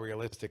know how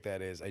realistic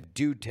that is. I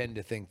do tend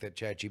to think that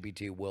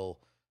ChatGPT will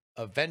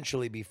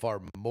eventually be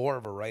far more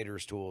of a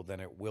writer's tool than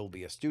it will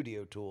be a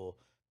studio tool,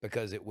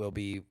 because it will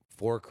be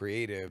for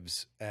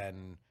creatives,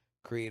 and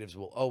creatives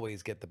will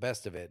always get the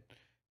best of it.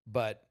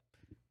 But,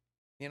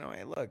 you know,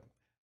 hey, look,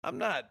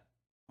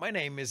 my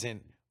name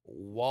isn't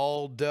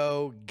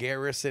Waldo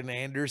Garrison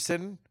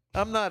Anderson.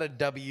 I'm not a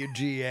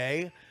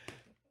WGA.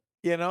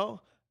 You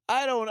know,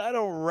 I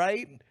don't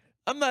write.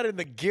 I'm not in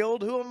the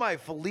guild. Who am I,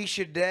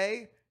 Felicia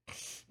Day?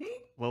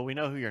 Well, we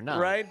know who you're not.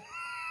 Right?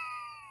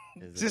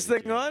 Is Is this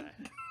it thing WGA? on?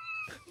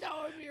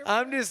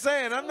 I'm just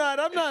saying. I'm not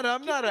a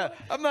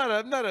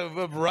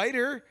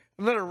writer.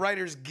 I'm not a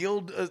writers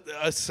guild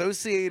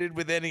associated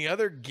with any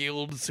other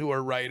guilds who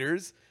are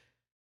writers.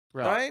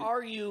 Right?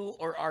 Are you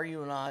or are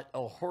you not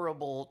a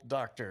horrible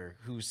doctor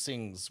who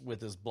sings with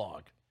his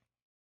blog?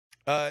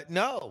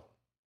 No.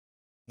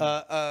 If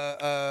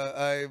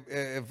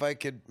I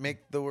could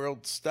make the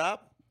world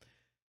stop.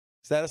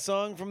 Is that a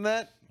song from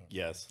that?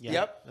 Yes. Yeah,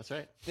 Yep. that's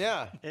right.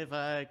 Yeah. If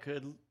I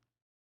could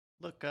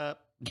look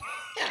up,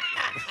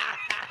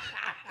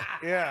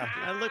 Yeah.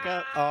 I look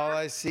up All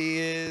I see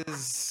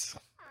is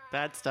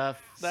bad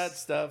stuff. That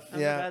stuff. I'm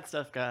Yeah. the bad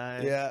stuff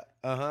guy. yeah.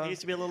 I Uh-huh.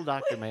 used to be a little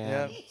doctor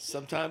man. Yeah.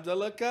 Sometimes I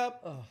look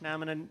up Now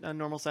I'm a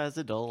normal sized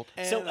adult.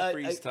 and So,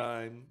 freeze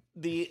time.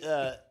 The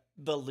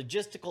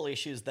logistical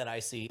issues that I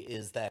see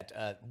is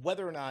that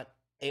whether or not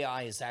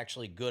AI is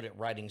actually good at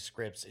writing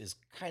scripts is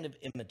kind of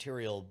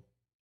immaterial,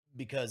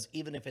 because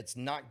even if it's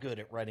not good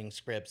at writing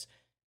scripts,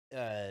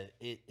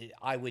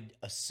 I would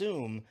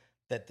assume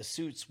that the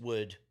suits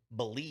would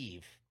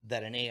believe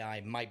that an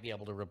AI might be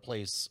able to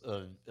replace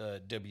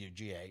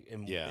WGA,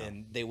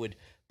 and they would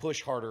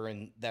push harder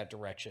in that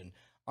direction.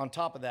 On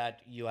top of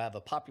that, you have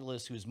a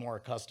populace who's more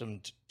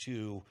accustomed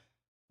to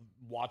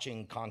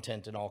watching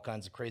content in all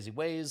kinds of crazy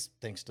ways,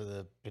 thanks to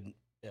the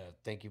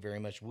thank you very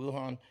much,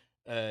 Wuhan.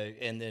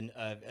 And then,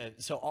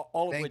 so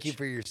all of Thank which you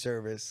for your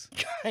service.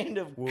 kind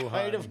of.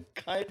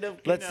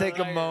 Let's take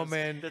a like,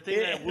 moment. The thing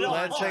that Wuhan-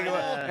 Let's take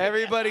a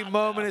everybody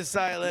moment of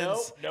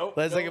silence. Nope.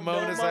 Let's take a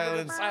moment of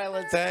silence.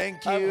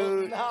 Thank I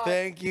will you. not.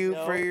 Thank you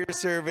No. for your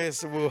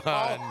service,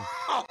 Wuhan.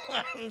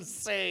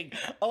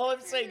 All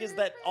I'm saying is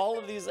that all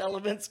of these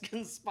elements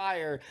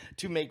conspire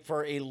to make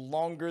for a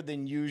longer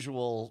than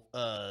usual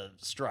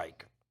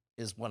strike,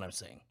 is what I'm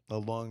saying. A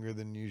longer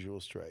than usual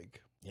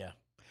strike. Yeah.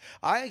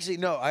 I actually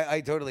no,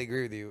 I totally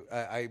agree with you.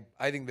 I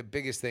think the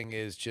biggest thing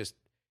is just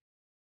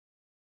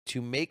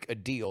to make a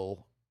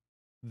deal.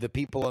 The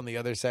people on the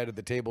other side of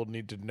the table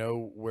need to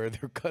know where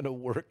they're gonna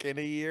work in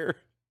a year.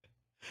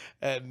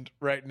 And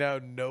right now,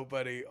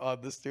 nobody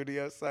on the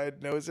studio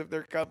side knows if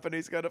their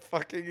company's gonna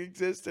fucking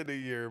exist in a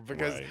year,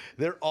 because Right.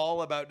 they're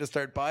all about to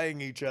start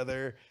buying each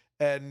other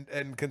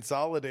and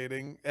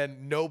consolidating,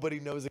 and nobody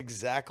knows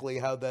exactly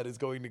how that is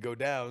going to go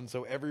down.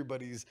 So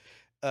everybody's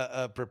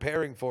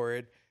preparing for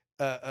it.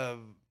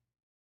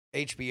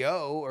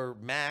 HBO or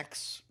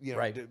Max,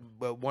 Right.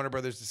 Warner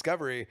Brothers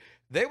Discovery,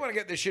 they want to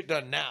get this shit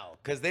done now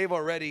because they've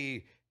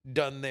already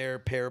done their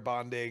pair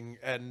bonding,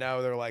 and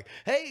now they're like,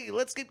 hey,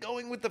 let's get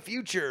going with the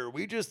future.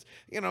 We just,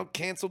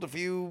 canceled a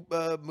few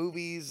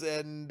movies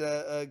and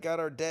got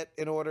our debt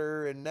in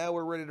order, and now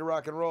we're ready to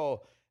rock and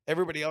roll.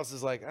 Everybody else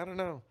is like, I don't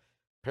know.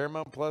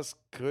 Paramount Plus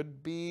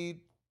could be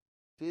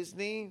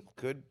Disney,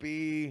 could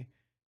be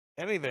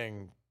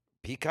anything.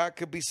 Peacock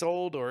could be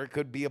sold, or it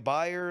could be a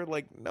buyer.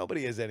 Like,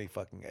 nobody has any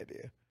fucking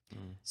idea.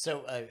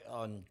 So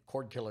on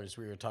Cord Killers,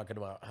 we were talking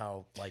about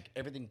how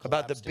everything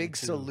About the collapsed big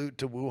into- salute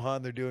to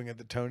Wuhan they're doing at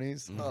the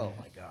Tonys. Oh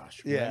my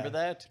gosh! Yeah. Remember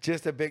that?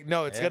 Just a big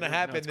no, it's gonna No,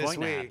 happen it's this going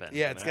to week. happen.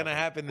 Yeah, It's it's gonna gonna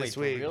happen Wait, this for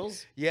week.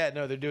 reals? Yeah,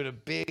 no, they're doing a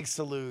big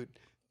salute.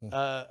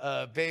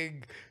 A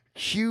big,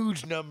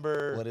 huge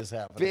number. What is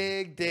happening?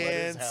 Big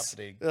dance. What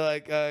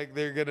is happening?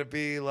 They're gonna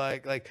be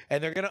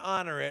and they're gonna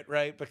honor it,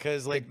 right?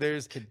 Because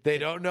they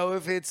don't know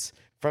if it's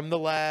from the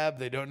lab.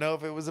 They don't know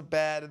if it was a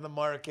bat in the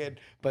market,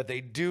 but they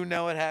do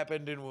know it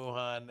happened in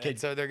Wuhan, and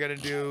so they're gonna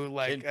do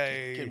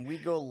Can we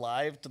go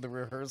live to the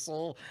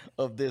rehearsal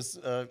of this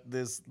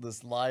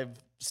this live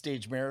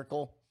stage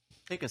miracle?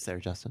 Take us there,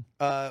 Justin.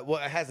 well,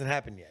 it hasn't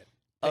happened yet.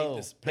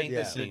 Paint Yeah,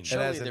 the scene. it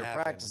Surely hasn't they're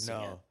happened. practicing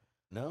No. it.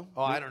 No?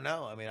 Oh, I don't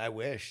know. I mean, I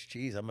wish.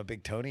 Jeez, I'm a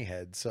big Tony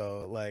head,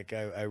 so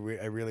I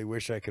really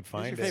wish I could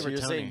find your it. So favorite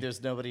you're Tony? saying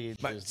there's nobody.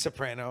 My, there's-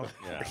 soprano.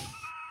 Yeah.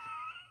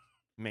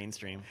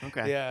 Mainstream.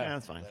 Okay. Yeah.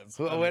 That's fine.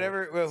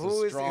 Whatever. It's a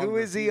who strong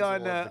is he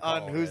on refusal of the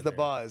on call Who's right the there.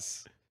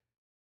 Boss?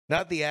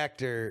 Not the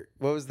actor.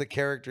 What was the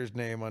character's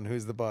name on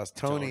Who's the Boss?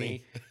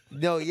 Tony.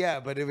 No, yeah,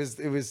 but it was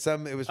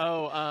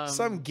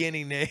some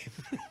Guinea name.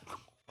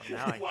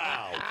 Now I-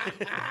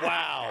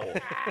 Wow.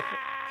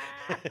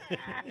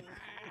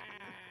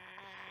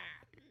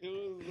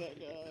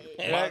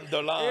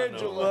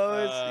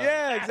 Mandolano.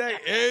 Yeah,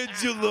 exactly.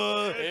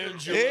 Angela.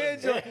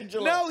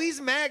 No,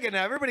 he's MAGA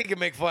now. Everybody can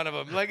make fun of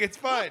him. Like, it's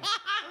fine.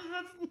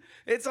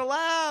 It's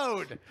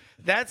allowed.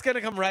 That's going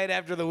to come right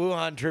after the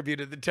Wuhan tribute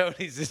at the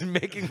Tonys, is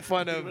making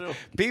fun of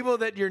people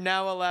that you're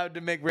now allowed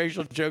to make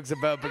racial jokes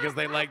about because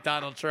they like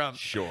Donald Trump.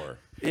 Sure.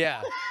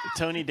 Yeah.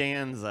 Tony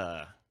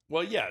Danza.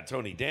 Well, yeah,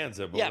 Tony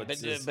Danza, but Yeah,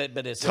 what's but his-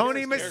 but it's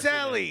Tony There's-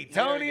 Maselli.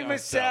 there Tony you go.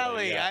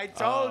 Maselli. Yeah. I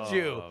told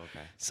you. Oh,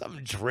 okay.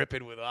 Something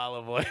dripping with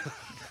olive oil.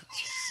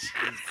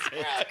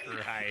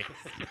 Christ.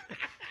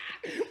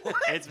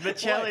 It's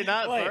Michelli,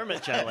 not Wait.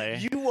 Vermicelli.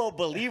 You won't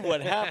believe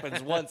what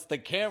happens once the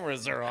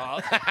cameras are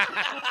off.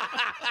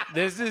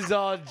 This is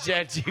all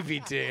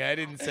ChatGPT. I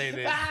didn't say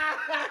this.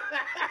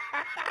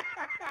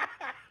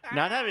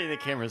 Not having the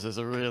cameras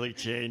has really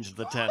changed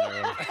the tenor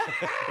of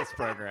this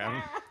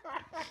program.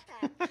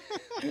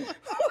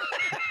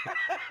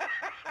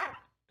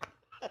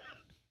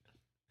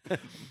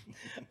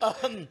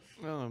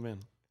 Oh man.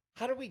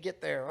 How do we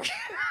get there?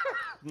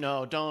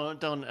 No,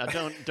 don't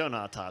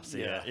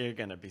autopsy it. You're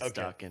gonna be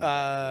stuck in.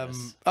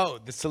 this.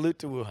 The salute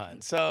to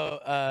Wuhan. So,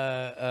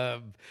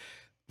 Oh,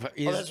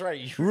 that's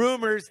right.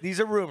 rumors. These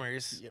are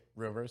rumors.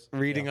 Rumors.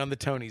 Reading on the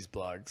Tonys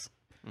blogs.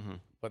 Mhm.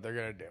 What they're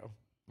gonna do.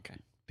 Okay.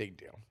 Big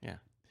deal. Yeah.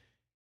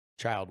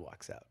 Child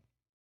walks out.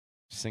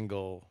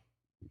 Single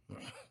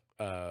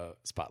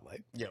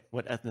spotlight.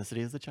 What ethnicity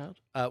is the child?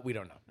 We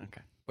don't know.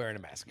 Okay. Wearing a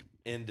mask.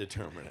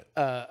 indeterminate.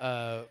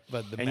 But the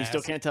And mask, you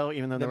still can't tell,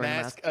 even though the they're wearing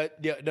a mask.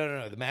 mask.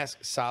 No. The mask,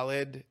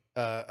 solid,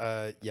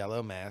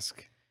 yellow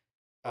mask.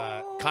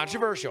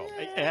 Controversial.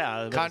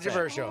 Yeah.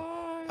 Controversial.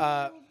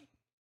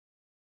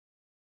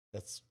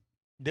 That's.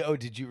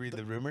 Did you read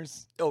the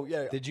rumors? Oh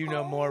yeah. Did you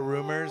know more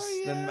rumors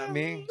than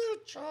me? The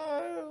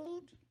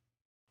child.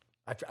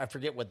 I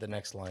forget what the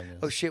next line is.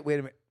 Oh shit! Wait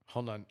a minute.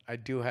 Hold on. I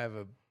do have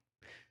a.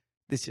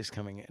 This just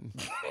coming in.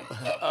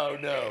 Oh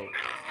no.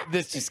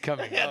 This just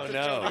coming in. Oh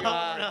no.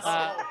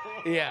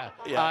 Yeah.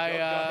 Yeah, go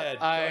ahead.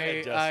 Go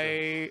ahead,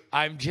 Justin.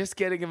 I'm just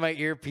getting in my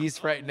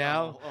earpiece right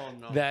now Oh,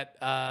 no.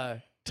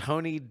 that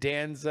Tony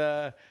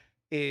Danza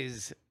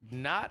is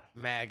not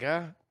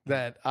MAGA.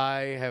 That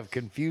I have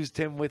confused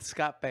him with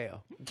Scott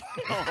Baio.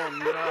 Oh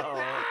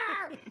no.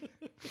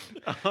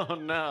 Oh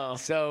no.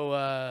 So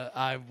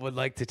I would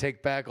like to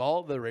take back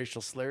all the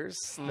racial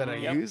slurs that I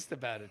Yep. used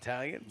about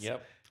Italians.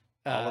 Yep.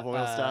 Olive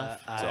oil stuff.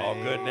 It's all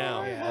good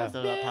now. Yeah.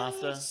 The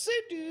pasta.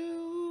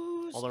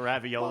 All the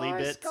ravioli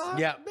bits.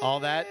 Yeah, all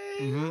that.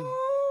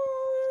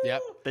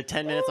 Yep. The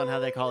 10 minutes on how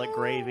they call it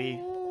gravy.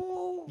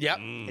 Yep.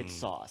 It's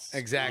sauce.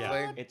 Exactly.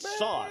 Yeah, it's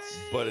sauce.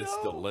 But it's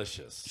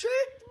delicious. Trick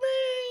me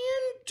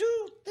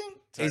into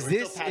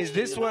thinking. Is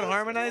this what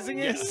harmonizing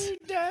is?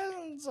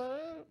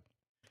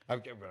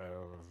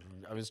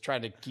 I was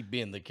trying to keep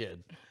being the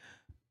kid.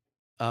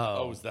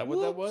 Oh, is that what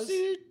that was?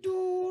 Whoopsie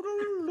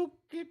doodle, look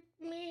at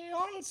me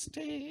on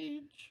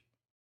stage.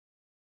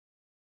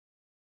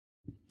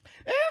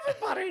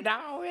 Everybody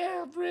now,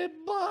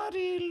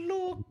 everybody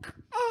look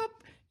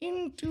up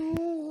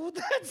into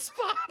that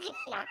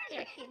spotlight.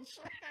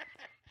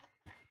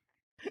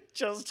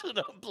 Justin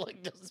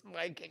unplugged his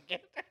mic again.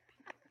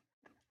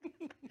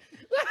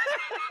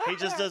 He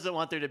just doesn't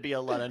want there to be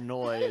a lot of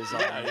noise.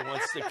 Yeah, he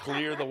wants to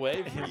clear the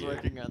way for He's you.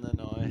 working on the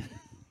noise.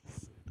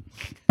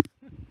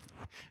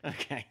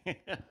 Okay.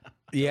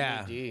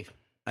 Yeah. D.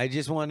 I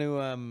just want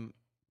to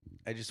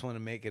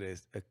make it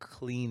a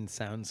clean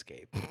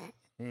soundscape.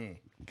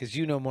 Because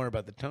you know more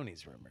about the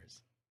Tonys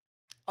rumors.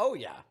 Oh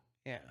yeah.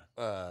 Yeah.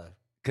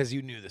 Because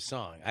you knew the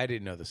song. I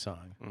didn't know the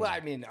song. Well,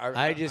 I mean,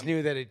 I just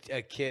knew that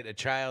a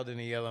child in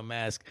a yellow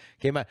mask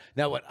came out.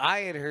 Now, what I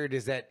had heard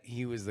is that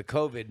he was the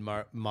COVID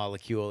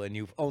molecule, and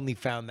you've only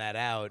found that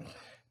out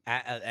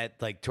at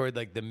like toward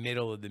like the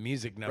middle of the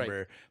music number.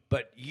 Right.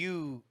 But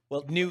you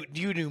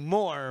knew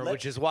more,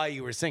 which is why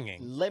you were singing.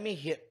 let me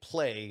hit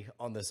play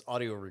on this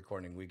audio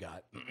recording we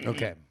got.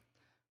 Okay.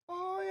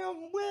 I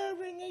am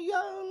wearing a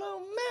yellow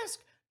mask,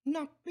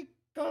 not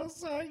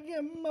because I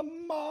am a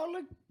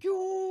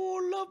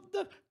molecule of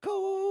the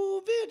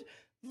COVID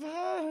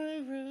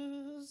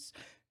virus.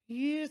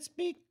 It's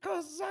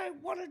because I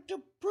wanted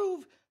to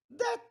prove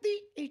that the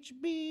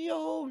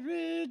HBO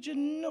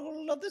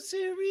original of the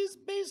series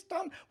based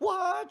on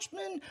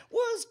Watchmen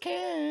was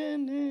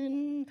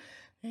canon.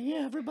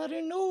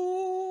 Everybody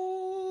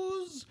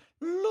knows,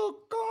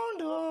 look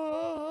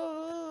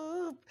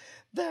on up,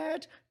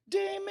 that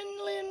Damon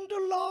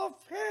Lindelof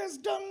has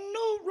done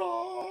no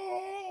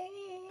wrong.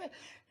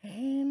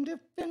 And if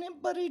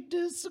anybody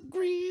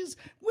disagrees,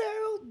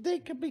 well, they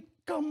can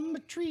become a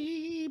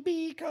tree,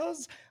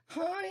 because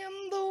I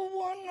am the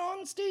one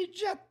on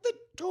stage at the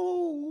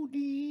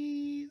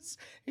Tonys.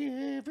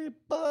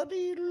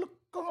 Everybody look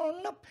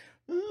on up,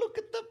 look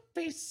at the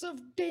face of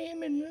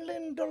Damon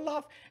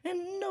Lindelof,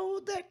 and know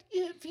that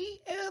if he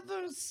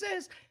ever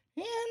says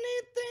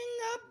anything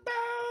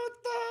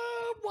about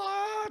the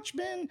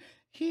Watchmen,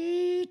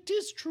 it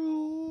is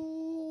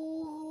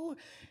true.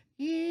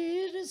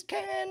 It is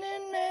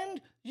canon,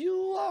 and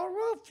you are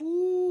a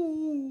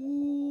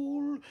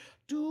fool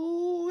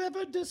to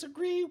ever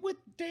disagree with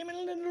Damon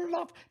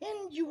Lindelof,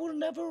 and you will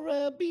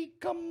never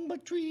become a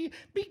tree,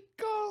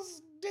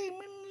 because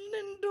Damon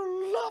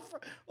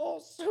Lindelof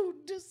also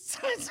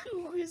decides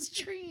who is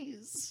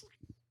trees.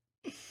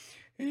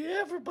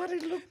 Everybody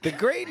look. The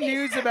great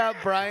news about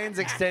Brian's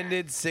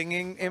extended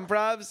singing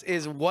improvs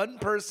is one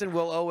person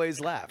will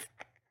always laugh.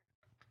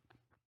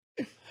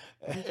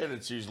 And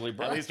it's usually At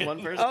Brian. least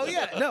one person. Oh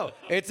yeah, no,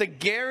 it's a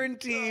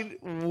guaranteed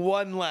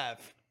one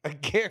laugh. A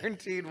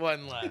guaranteed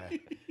one laugh.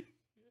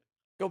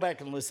 Go back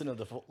and listen to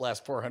the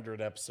last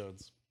 400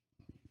 episodes.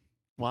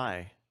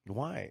 Why?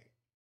 Why?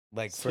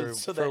 Like So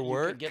for that you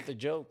work? can get the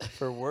joke.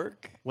 For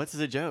work? What's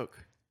the joke?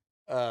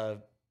 I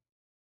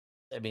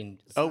mean,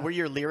 it's Oh, not- were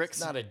your lyrics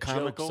it's not a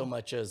comical? joke so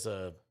much as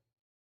a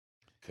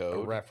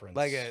Code. reference.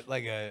 Like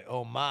a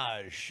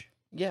homage.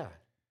 yeah,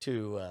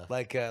 to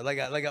Like a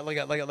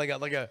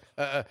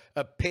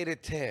pied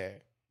à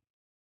terre.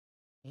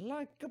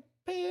 like a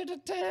pied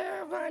à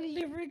terre. My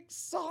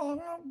lyrics are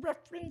a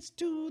reference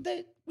to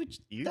that which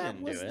You that didn't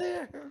do was it.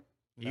 there.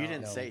 You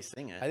didn't No. say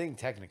sing it. I think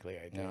technically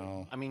I did.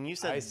 No, I mean, you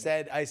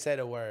said. I said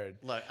a word.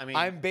 Look, I mean,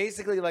 I'm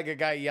basically like a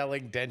guy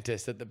yelling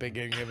dentist at the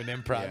beginning of an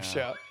improv Yeah.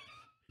 show.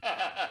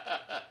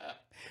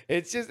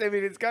 It's just, I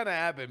mean, it's gonna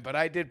happen, but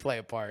I did play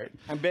a part.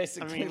 I'm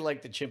basically mean-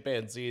 like the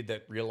chimpanzee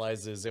that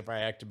realizes if I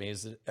act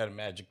amazing at a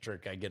magic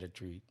trick, I get a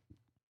treat.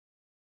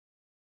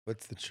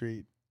 What's the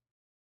treat?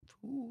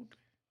 Food.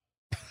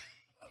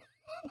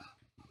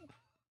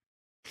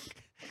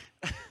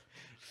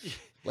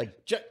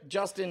 Like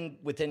Justin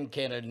within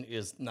canon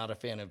is not a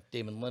fan of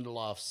Damon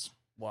Lindelof's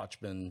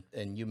Watchmen,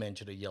 and you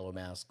mentioned a yellow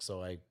mask,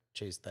 so I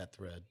chased that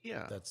thread.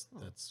 Yeah. That's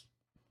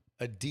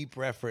A deep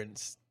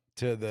reference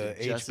to the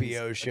Justin's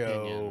HBO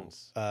show.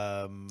 opinions.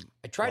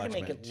 I tried to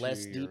make Watchmen. it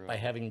less deep by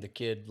having the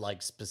kid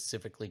like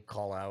specifically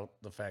call out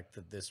the fact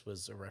that this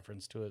was a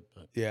reference to it,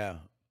 but Yeah,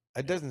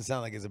 it doesn't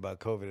sound like it's about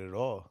COVID at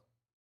all.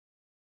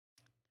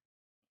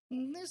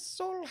 this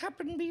all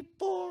happened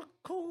before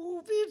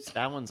COVID.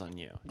 That one's on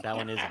you. That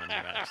one isn't on you,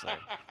 actually.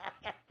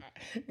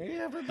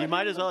 Everybody You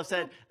might as well have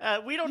look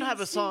said, we don't You have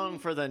a song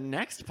see- for the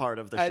next part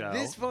of the show. At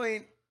this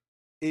point,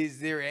 is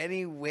there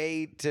any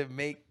way to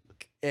make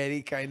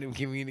any kind of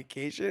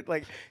communication?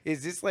 Like,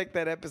 is this like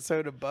that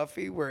episode of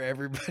Buffy where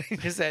everybody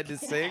just had to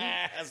sing?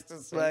 has to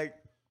sing. Like,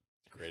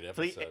 Great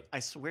Please, episode. I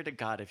swear to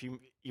God, if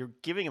you're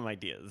giving him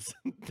ideas,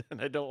 then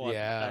I don't want.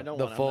 yeah, I don't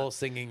the want, full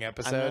singing I'm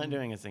episode. not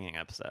doing a singing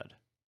episode.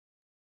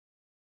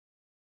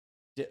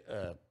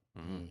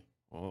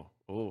 Oh,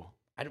 oh.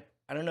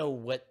 I don't know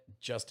what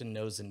Justin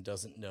knows and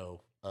doesn't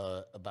know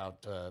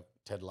about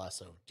Ted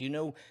Lasso. Do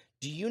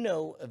you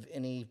know of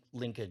any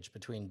linkage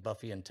between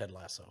Buffy and Ted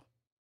Lasso?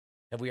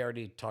 Have we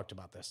already talked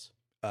about this?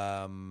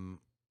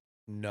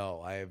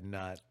 No, I have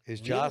not.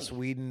 Is Joss Really?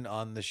 Whedon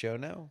on the show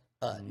now?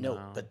 No,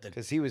 No. but the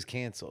Because he was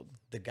canceled.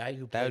 guy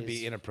who That would be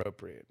plays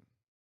inappropriate.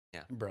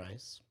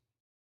 Bryce.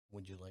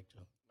 Would you like to?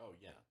 Oh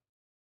yeah.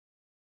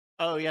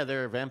 Oh yeah,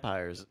 there are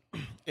vampires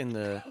in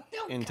Ted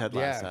Yeah.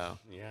 Lasso,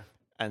 Yeah.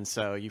 and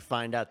so you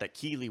find out that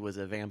Keeley was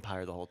a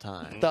vampire the whole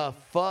time. The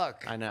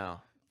fuck? I know.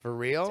 For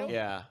real?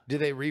 Yeah, Do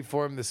they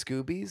reform the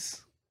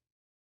Scoobies?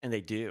 and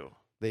they do,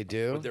 They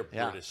do? But they're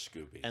Yeah. British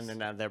Scoobies. and they're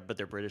not there, but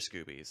they're British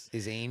Scoobies,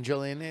 Is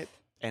Angel in it?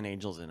 and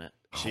Angel's in it.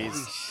 Holy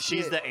She's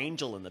shit. the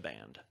angel in the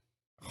band.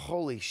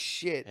 Holy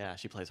shit. Yeah,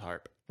 she plays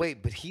harp.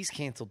 Wait, but he's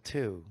canceled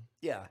too.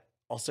 Yeah.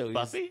 Also, he's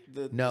Buffy?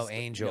 No,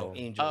 Angel. No,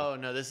 Angel. Oh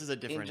no, this is a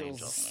different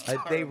Angel's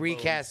angel. They Starbones.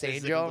 recast This is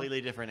a Angel.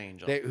 completely different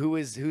angel.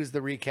 Who's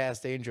the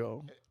recast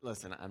Angel?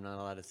 Listen, I'm not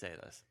allowed to say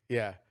this.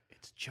 Yeah.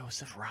 It's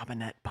Joseph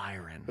Robinette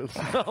Byron.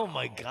 Oh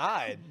my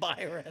God.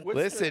 Byron.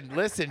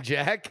 Listen,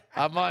 Jack.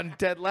 I'm on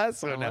Ted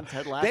Lasso I'm now. on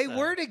Ted Lasso. They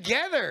were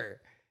together.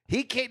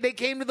 They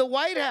came to the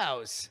White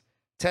House.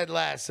 Ted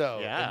Lasso.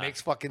 Yeah. It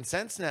makes fucking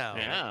sense now.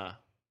 Yeah,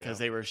 because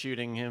they were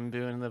shooting him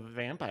doing the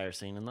vampire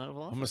scene in Love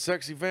I'm a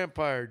sexy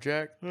vampire,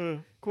 Jack.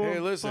 Hey,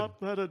 listen.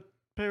 Pop had a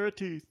pair of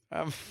teeth.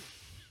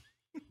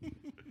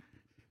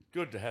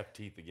 Good to have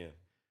teeth again.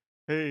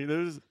 Hey,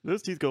 those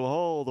teeth go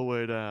all the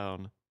way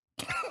down.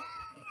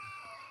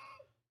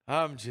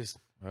 I'm just.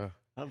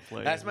 I'm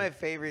playing. That's my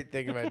favorite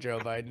thing about Joe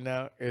Biden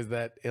now is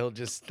that he'll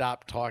just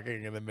stop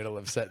talking in the middle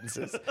of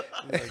sentences.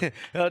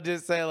 He'll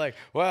just say like,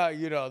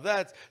 "Well,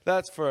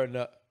 that's for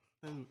enough."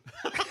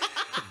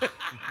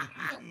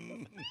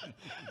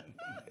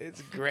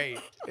 It's great.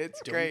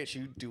 It's great. Don't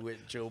you do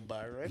it, Joe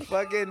Byron.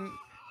 Fucking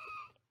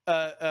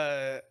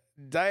Dianne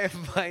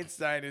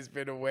Feinstein has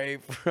been away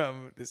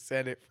from the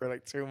Senate for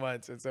like 2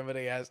 months, and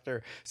somebody asked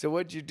her, "So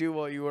what'd you do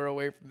while you were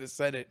away from the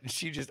Senate?" And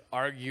she just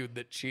argued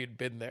that she had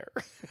been there.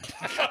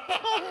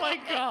 Oh my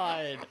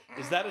God.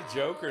 Is that a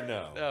joke or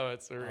no? No,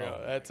 it's a real.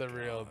 Oh that's a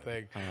real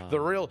thing.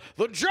 Oh.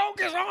 The joke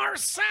is our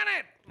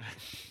Senate.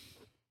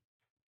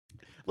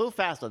 A little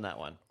fast on that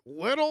one.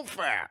 Little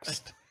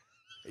fast.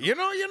 You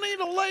need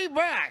to lay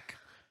back.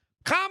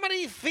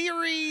 Comedy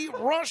theory,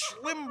 Rush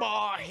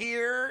Limbaugh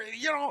here.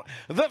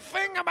 The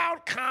thing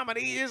about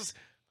comedy is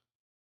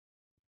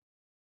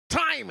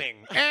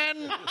timing.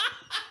 And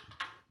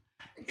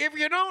if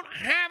you don't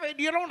have it,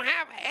 you don't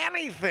have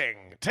anything.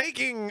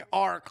 Taking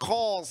our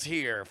calls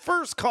here.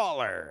 First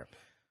caller.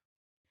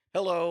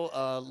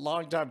 Hello,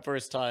 long time,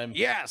 first time.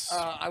 Yes.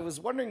 I was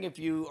wondering if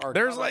you are.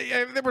 there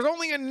was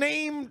only a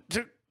name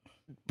to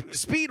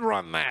speed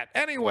run that.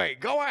 Anyway,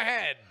 go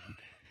ahead.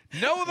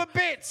 Know the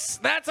bits.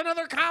 That's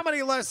another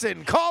comedy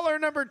lesson. Caller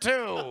number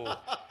 2.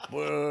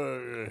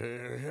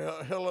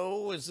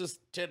 Hello, is this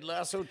Ted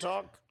Lasso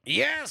talk?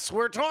 Yes,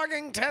 we're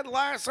talking Ted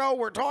Lasso.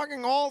 We're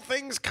talking all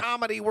things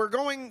comedy. We're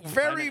going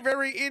very,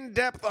 very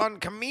in-depth on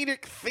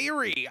comedic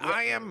theory.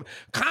 I am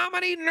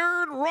comedy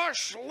nerd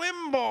Rush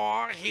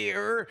Limbaugh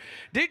here.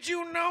 Did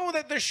you know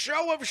that the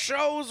Show of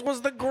Shows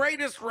was the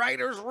greatest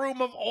writer's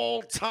room of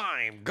all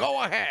time?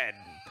 Go ahead.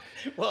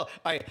 Well,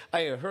 I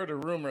heard a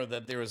rumor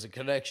that there was a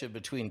connection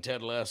between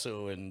Ted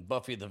Lasso and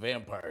Buffy the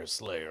Vampire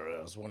Slayer.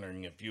 I was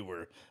wondering if you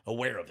were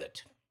aware of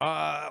it.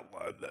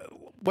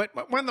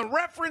 When the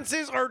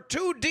references are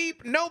too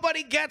deep,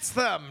 nobody gets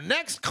them.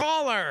 Next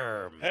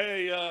caller.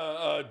 Hey,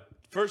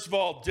 first of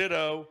all,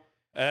 ditto.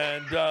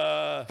 And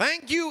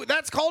Thank you.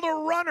 That's called a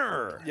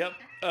runner. yep.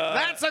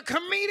 That's a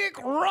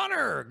comedic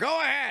runner.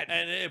 Go ahead.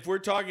 And if we're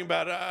talking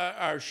about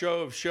our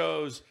show of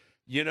shows,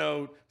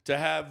 to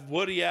have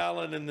Woody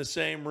Allen in the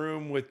same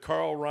room with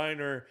Carl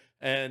Reiner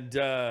and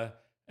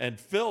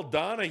Phil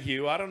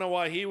Donahue, I don't know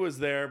why he was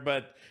there,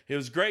 but it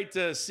was great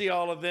to see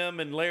all of them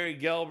and Larry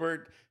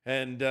Gelbart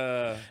and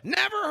Never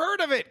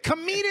heard of it.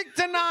 Comedic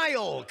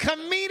denial.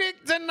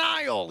 Comedic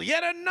denial.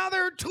 Yet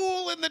another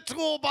tool in the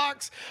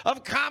toolbox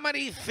of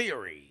comedy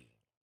theory.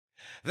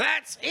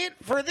 That's it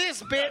for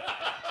this bit.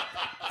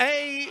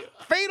 A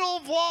fatal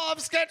flaw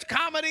of sketch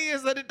comedy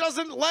is that it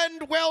doesn't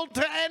lend well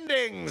to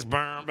endings.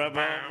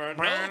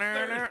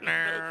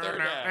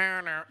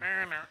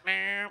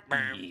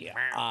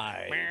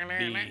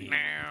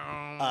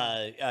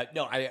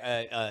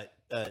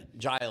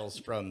 Giles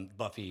from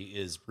Buffy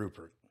is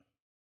Rupert.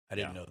 I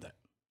didn't know that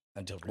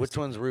until recently. Which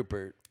one's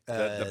Rupert?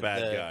 The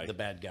bad guy. The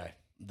bad guy.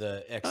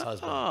 The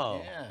ex-husband.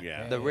 Oh.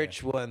 Yeah. The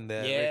rich one,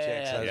 the rich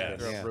ex-husband.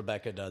 that Yeah.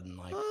 Rebecca doesn't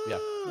like.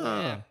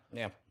 Oh.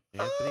 Yeah.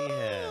 Anthony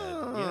Head.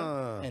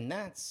 Oh. And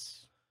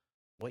that's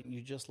what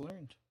you just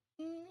learned.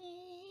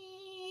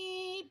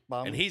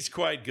 And he's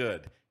quite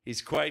good.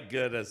 He's quite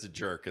good as a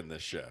jerk in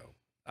this show.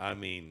 I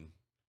mean,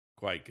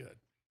 quite good.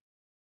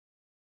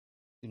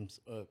 Seems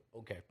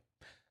okay.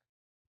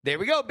 There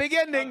we go. Big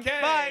ending. Okay,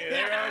 Bye.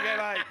 there we go. Okay,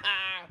 bye.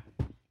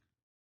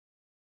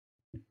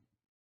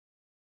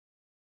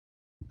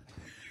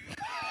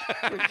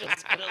 We're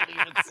just gonna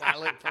leave it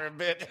silent for a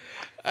bit.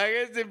 I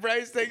guess did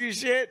Bryce take a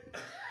shit?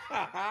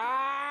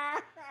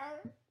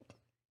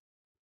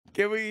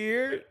 Can we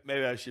hear it?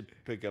 Maybe I should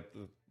pick up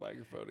the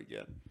microphone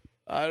again.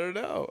 I don't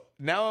know.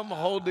 Now I'm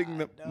holding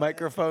the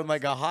microphone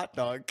like a hot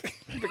dog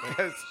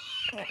because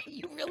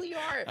You really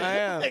are. I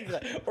am.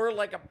 Or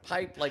like a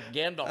pipe, like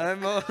Gandalf.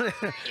 I'm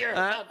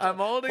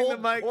holding the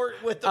mic.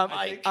 With the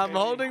mic. I'm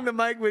holding the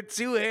mic with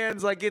two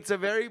hands like it's a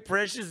very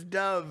precious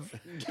dove.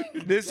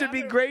 This would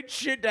be great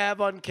shit to have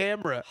on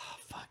camera. Oh,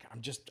 fuck.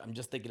 I'm just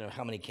thinking of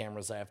how many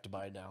cameras I have to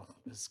buy now.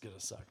 This is gonna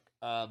suck.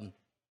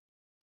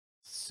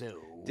 So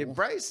Did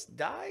Bryce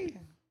die?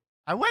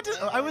 I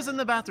was in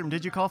the bathroom.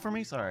 Did you call for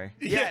me? Sorry.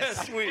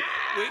 Yes,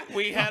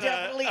 we had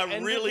Definitely a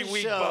ended really the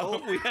weak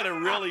show. we had a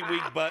really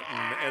weak button,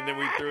 and then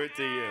we threw it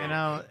to you. You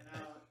know,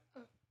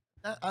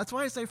 that's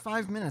why I say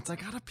 5 minutes. I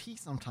gotta pee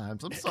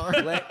sometimes. I'm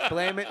sorry.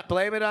 Blame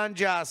it on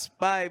Joss.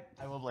 Bye.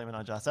 I will blame it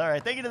on Joss. All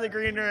right, thank you to the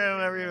green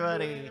room,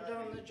 everybody.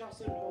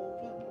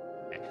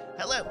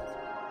 Hello.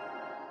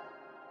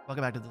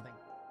 Welcome back to the thing.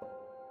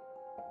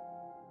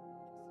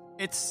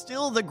 It's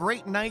still the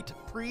Great Night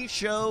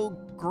pre-show,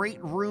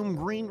 great room,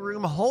 green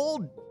room, whole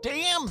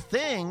damn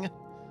thing.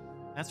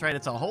 That's right,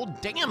 it's a whole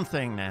damn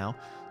thing now.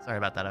 Sorry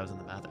about that, I was in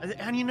the bathroom.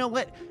 And you know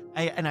what?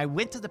 I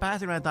went to the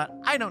bathroom and I thought,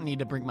 I don't need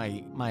to bring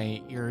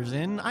my ears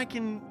in. I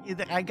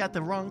got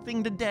the wrong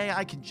thing today.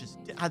 I can just,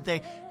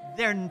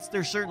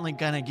 they're certainly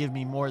gonna give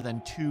me more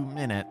than 2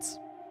 minutes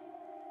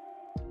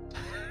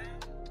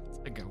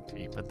to go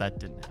pee, but that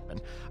didn't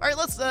happen. All right,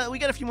 we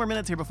got a few more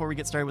minutes here before we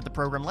get started with the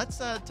program.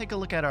 Let's take a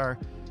look at our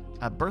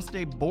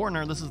Birthday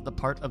Borner. This is the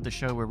part of the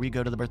show where we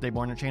go to the Birthday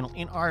Borner channel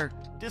in our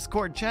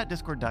Discord chat,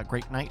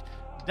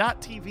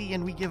 discord.greatnight.tv,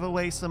 and we give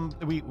away some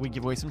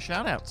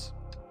shout outs.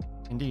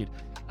 Indeed.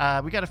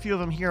 We got a few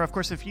of them here. Of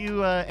course, if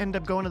you end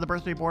up going to the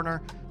Birthday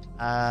Borner,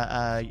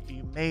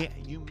 you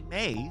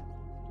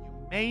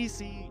may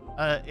see,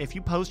 if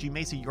you post, you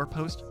may see your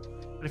post,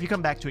 but if you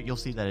come back to it, you'll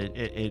see that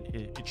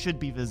it should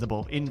be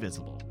invisible.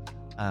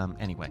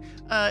 Anyway,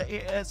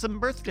 some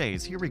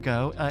birthdays. Here we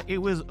go. It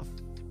was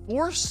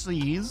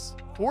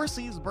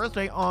 4C's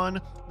birthday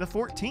on the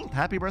 14th.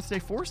 Happy birthday,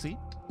 4C.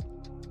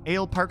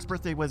 Ale Park's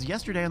birthday was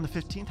yesterday on the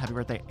 15th. Happy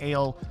birthday,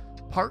 Ale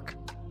Park.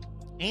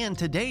 And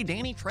today,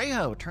 Danny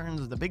Trejo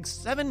turns the big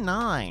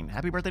 7-9.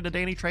 Happy birthday to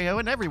Danny Trejo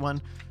and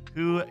everyone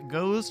who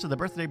goes to the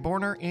Birthday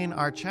Borner in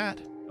our chat.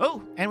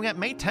 Oh, and we got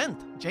May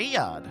 10th,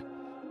 J-Yod.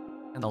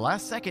 And the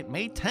last second,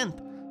 May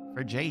 10th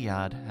for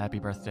J-Yod. Happy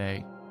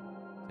birthday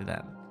to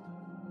them.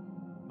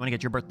 Want to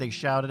get your birthday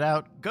shouted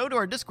out, go to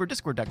our Discord,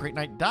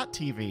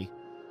 discord.greatnight.tv,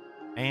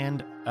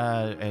 and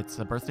it's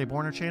a Birthday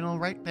Borner channel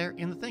right there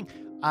in the thing.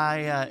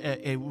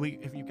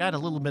 If you've got a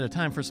little bit of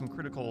time for some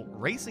critical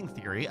racing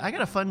theory, I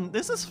got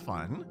this is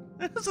fun.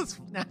 This is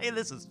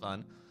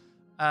fun.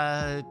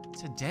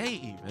 Today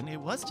even, it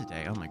was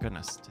today. Oh my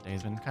goodness,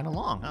 today's been kind of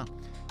long, huh?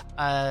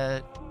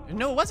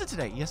 No, was it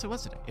today? Yes, it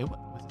was today.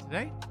 Was it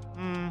today?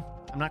 I'm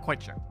not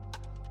quite sure.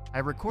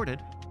 I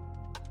recorded.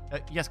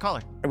 Yes,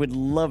 caller. I would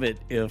love it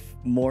if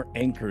more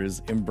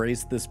anchors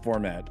embraced this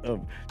format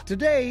of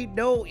today.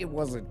 No, it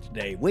wasn't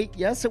today. Wait,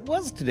 yes, it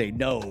was today.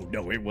 No,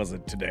 it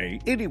wasn't today.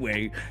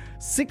 Anyway,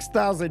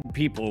 6,000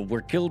 people were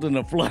killed in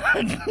a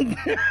flood.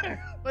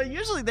 Well,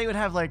 usually they would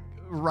have like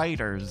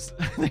writers.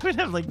 They would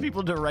have like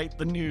people to write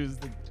the news.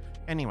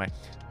 Anyway,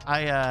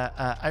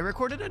 I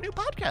recorded a new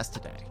podcast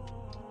today.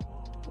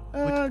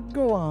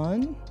 Go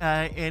on.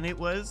 And it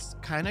was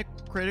kind of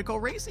critical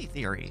racy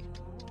theory.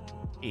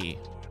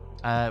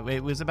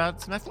 It was about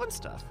some F1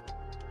 stuff,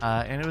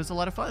 and it was a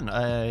lot of fun.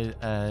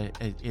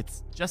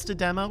 It's just a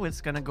demo.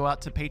 It's going to go out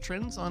to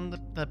patrons on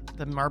the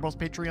Marbles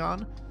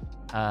Patreon,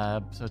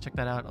 so check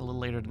that out a little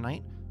later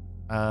tonight.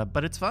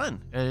 But it's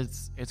fun.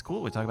 It's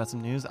cool. We talk about some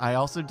news. I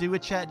also do a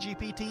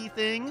ChatGPT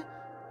thing.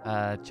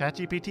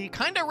 ChatGPT,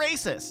 kind of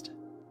racist.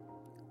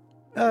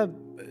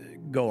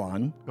 Go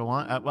on. Go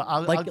on.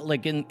 Well,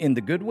 Like in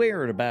the good way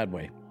or the bad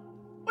way?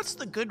 What's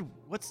the good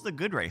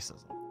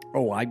racism?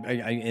 Oh, I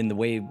in the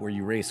way where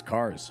you race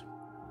cars.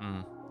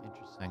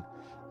 Interesting. No.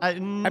 I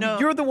mean,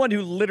 you're the one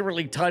who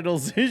literally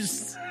titles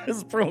his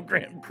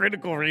program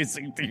 "Critical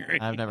Racing Theory."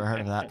 I've never heard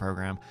of that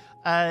program.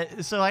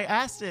 So I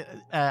asked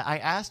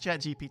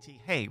ChatGPT,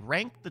 hey,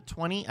 rank the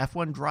 20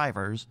 F1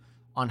 drivers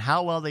on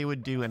how well they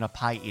would do in a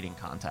pie eating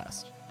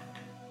contest.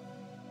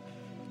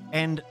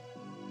 And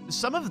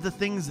some of the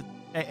things,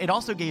 it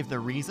also gave the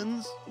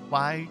reasons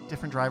why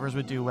different drivers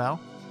would do well.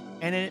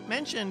 And it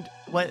mentioned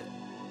what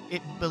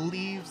it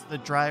believes the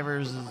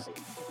drivers'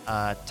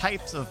 favorite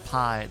types of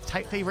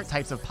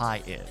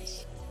pie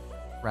is,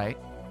 right?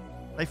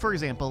 Like, for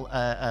example,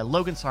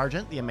 Logan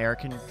Sargent, the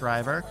American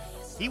driver,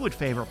 he would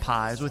favor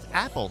pies with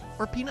apple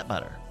or peanut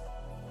butter.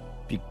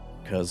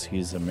 Because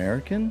he's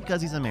American?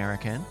 Because he's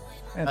American.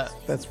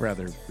 That's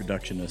rather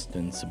reductionist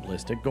and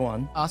simplistic. Go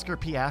on. Oscar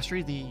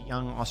Piastri, the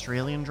young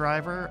Australian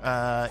driver,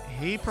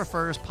 he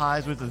prefers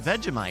pies with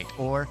Vegemite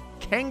or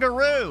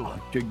kangaroo.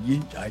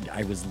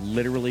 I was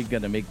literally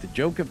going to make the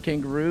joke of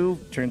kangaroo.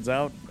 Turns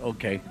out,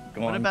 okay,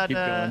 go What on. about keep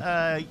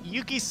going.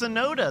 Yuki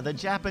Tsunoda, the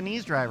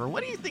Japanese driver?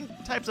 What do you think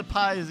types of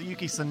pies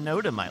Yuki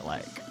Tsunoda might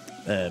like?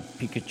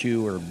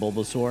 Pikachu or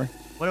Bulbasaur?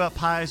 What about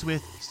pies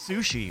with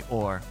sushi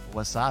or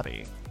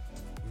wasabi?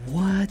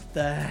 What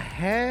the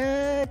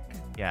heck?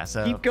 Yeah,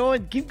 so Keep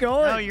going.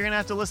 no, you're gonna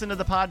have to listen to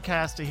the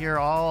podcast to hear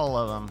all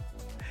of them.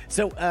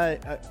 So,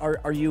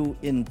 are you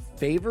in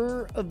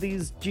favor of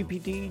these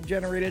GPT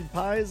generated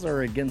pies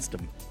or against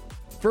them?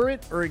 For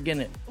it or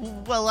against it?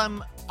 Well,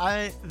 I'm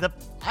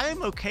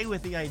okay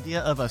with the idea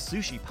of a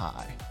sushi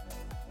pie,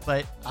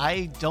 but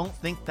I don't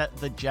think that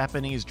the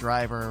Japanese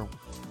driver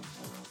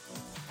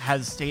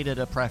has stated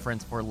a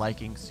preference for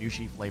liking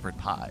sushi flavored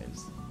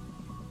pies.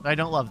 I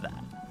don't love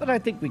that. But I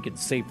think we could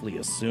safely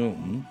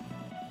assume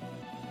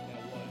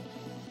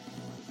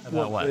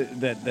About what?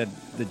 that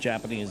the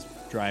Japanese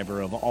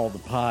driver of all the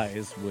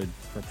pies would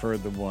prefer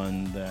the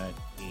one that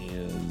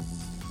is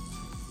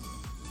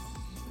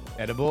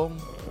Edible?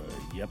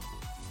 Yep.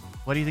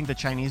 What do you think the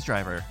Chinese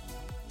driver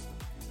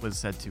was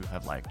said to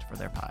have liked for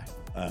their pie?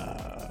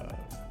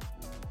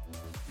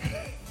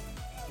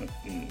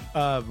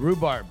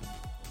 Rhubarb.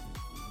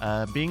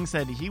 Bing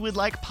said he would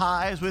like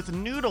pies with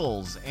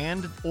noodles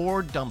and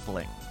or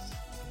dumplings.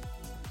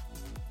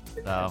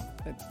 So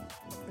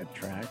That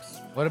tracks.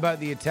 What about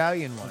the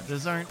Italian one?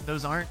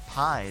 those aren't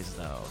pies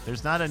though.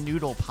 There's not a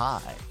noodle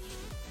pie.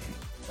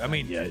 I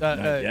mean, Not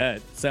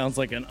yet. Sounds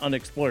like an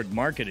unexplored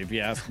market, if you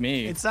ask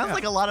me. It sounds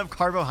like a lot of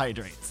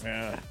carbohydrates.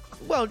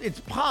 well,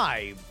 it's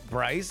pie,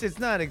 Bryce. It's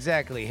not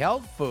exactly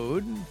health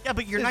food. Yeah,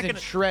 but you're This not isn't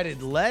gonna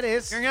shredded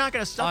lettuce. you're not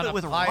gonna stuff on it a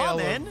with pile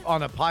ramen.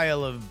 on a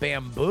pile of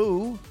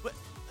bamboo.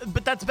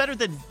 But that's better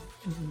than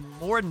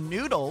more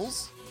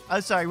noodles.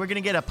 I'm sorry, we're gonna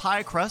get a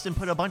pie crust and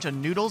put a bunch of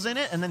noodles in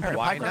it, and then put a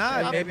Why pie crust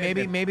on not? top.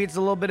 Maybe it's a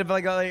little bit of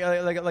like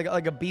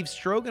a beef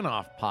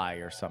stroganoff pie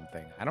or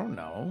something. I don't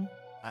know.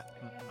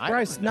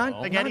 Bryce, not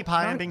Spaghetti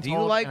pie. I'm being Do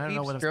told. you like I don't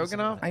know beef what I'm supposed to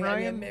do. stroganoff?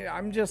 Ryan?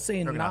 I'm just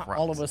saying, Stroganoff not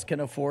all rocks. of us can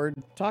afford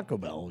Taco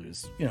Bell.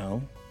 Who's,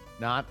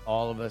 Not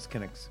all of us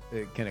can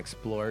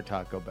explore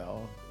Taco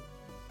Bell.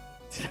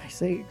 did I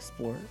say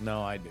explore?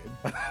 No, I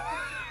did.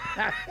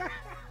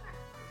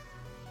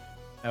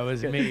 That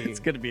was me. It's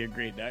gonna be a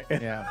great night.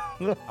 Yeah,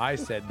 I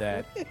said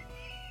that.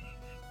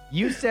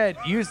 You said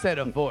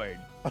avoid.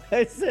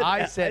 I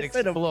said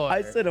explore.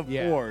 I said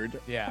Yeah. afford.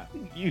 Yeah,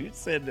 You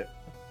said.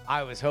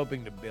 I was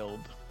hoping to build.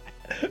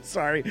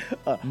 Sorry.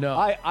 No.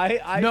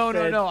 I No.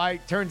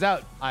 said- Turns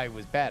out I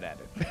was bad at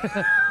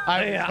it.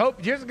 I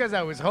hope just because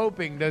I was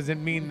hoping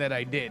doesn't mean that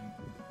I did.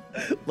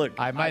 Look,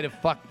 I might have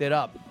fucked it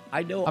up.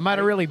 I know. I might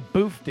have really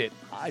boofed it.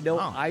 I know.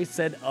 Oh. I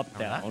said up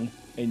down,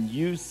 and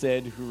you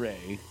said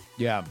hooray.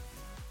 Yeah.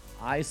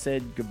 I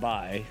said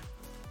goodbye.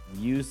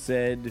 You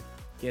said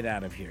get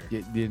out of here.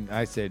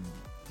 I said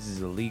this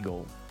is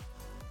illegal.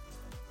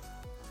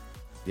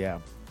 Yeah.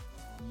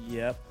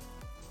 Yep.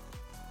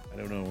 I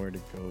don't know where to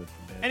go with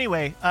that.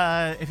 Anyway,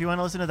 if you want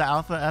to listen to the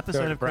alpha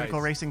episode of Critical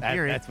Bryce. Racing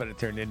Theory, That's what it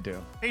turned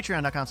into.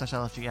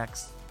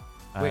 patreon.com/LFGX.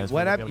 Wait,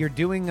 what up? You're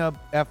doing a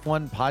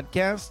F1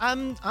 podcast?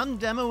 I'm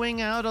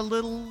demoing out a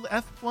little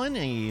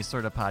F1-y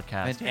sort of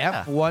podcast. An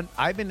Yeah. F1.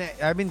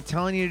 I've been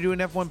telling you to do an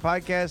F1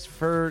 podcast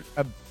for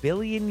a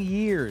billion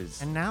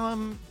years. And now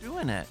I'm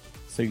doing it.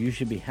 So you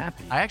should be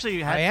happy. I actually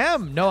had. I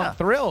am. No, Yeah, I'm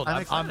thrilled.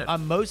 I'm excited.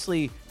 I'm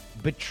mostly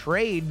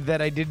betrayed that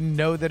I didn't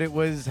know that it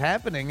was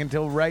happening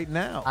until right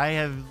now. I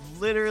have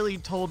literally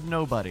told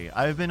nobody.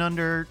 I've been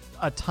under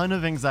a ton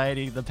of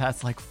anxiety the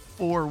past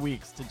 4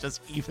 weeks to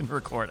just even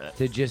record it.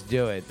 to just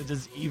do it. To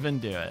just even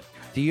do it.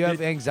 Do you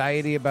have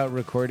anxiety about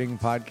recording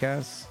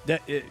podcasts?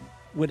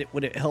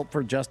 Would it help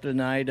for Justin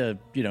and I to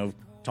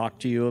talk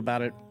to you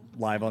about it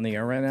live on the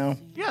air right now?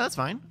 Yeah, that's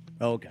fine.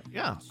 Oh, okay.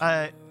 Yeah.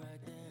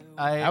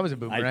 That was a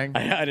boomerang.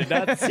 I did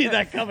not see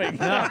that coming.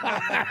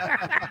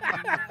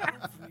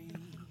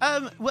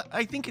 Well,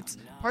 I think it's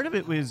part of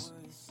it was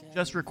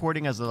just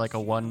recording as a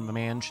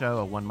one-man show,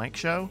 a one-mic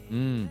show,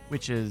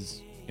 which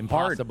is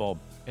Impossible.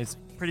 It's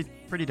pretty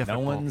difficult. No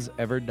one's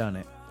ever done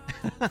it.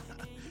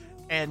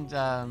 And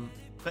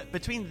but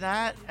between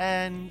that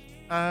and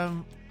I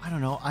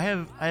don't know, I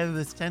have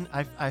this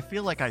I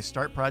feel like I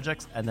start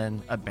projects and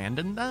then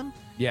abandon them,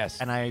 Yes.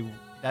 and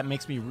that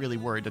makes me really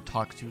worried to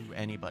talk to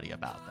anybody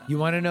about that. You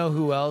want to know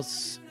who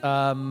else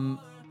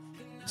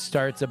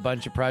starts a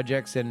bunch of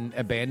projects and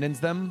abandons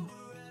them?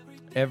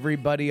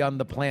 Everybody on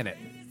the planet.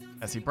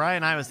 See,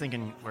 Brian, I was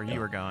thinking where you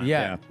were going.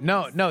 Yeah.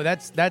 No,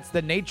 that's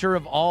the nature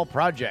of all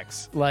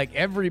projects. Like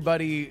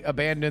everybody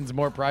abandons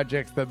more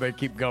projects than they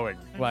keep going.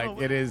 Like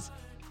it is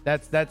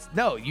that's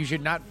no, you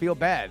should not feel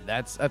bad.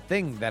 That's a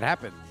thing that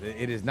happens.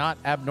 It is not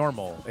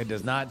abnormal. It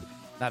does not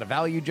a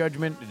value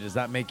judgment. It does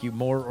not make you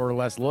more or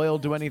less loyal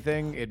to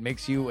anything. It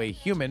makes you a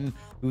human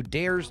who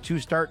dares to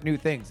start new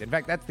things. In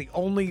fact, that's the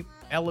only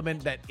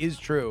element that is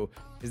true,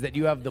 is that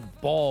you have the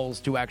balls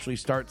to actually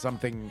start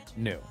something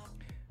new.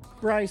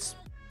 Bryce,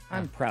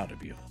 I'm proud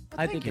of you.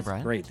 I think you, it's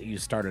Brian. great that you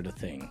started a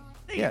thing.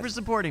 Thank you for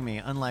supporting me,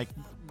 unlike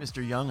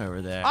Mr. Young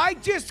over there. I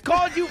just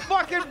called you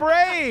fucking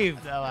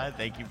brave. No, I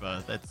thank you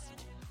both. That's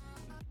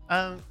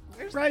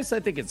Bryce, I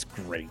think it's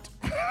great.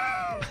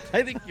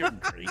 I think you're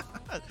great.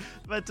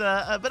 but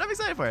I'm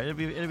excited for it.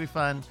 It'll be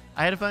fun.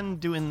 I had fun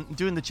doing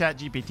the Chat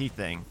GPT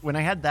thing. When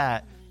I had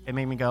that, it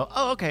made me go,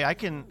 oh, okay, I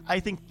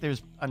think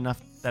there's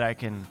enough that I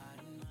can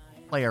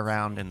play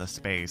around in the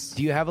space.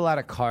 Do you have a lot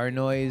of car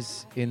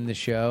noise in the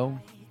show?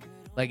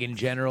 Like in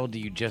general, do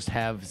you just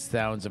have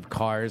sounds of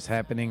cars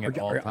happening at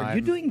all times? Are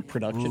you doing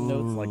production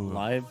notes like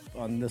live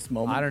on this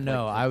moment? I don't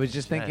know. Like, I was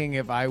just thinking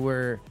if I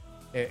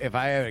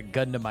had a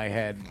gun to my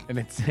head and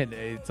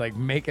it's like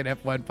make an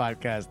F1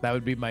 podcast, that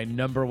would be my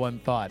number one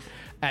thought.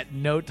 At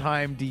no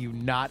time do you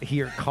not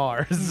hear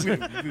cars. Yeah,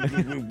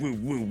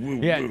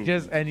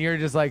 and you're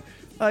just like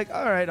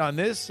all right, on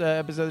this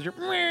episode, you're.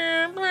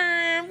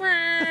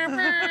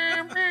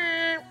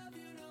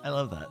 I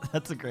love that.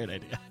 That's a great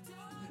idea.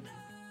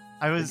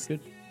 I was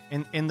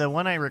in the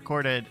one I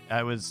recorded.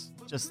 I was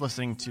just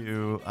listening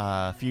to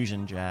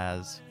fusion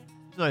jazz.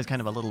 It's always kind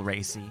of a little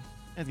racy.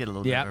 I get a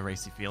little bit of a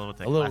racy feel with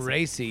it. A little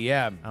racy,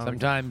 yeah.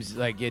 Sometimes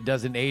like it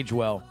doesn't age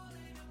well.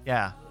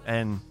 Yeah,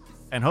 and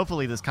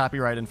hopefully this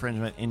copyright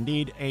infringement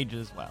indeed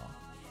ages well.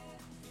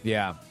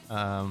 Yeah.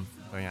 So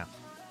yeah.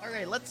 All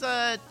right, let's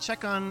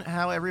check on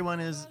how everyone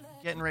is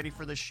getting ready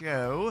for the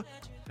show,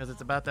 because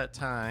it's about that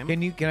time.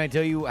 Can I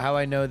tell you how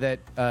I know that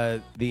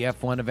the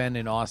F1 event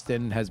in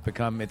Austin has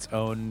become its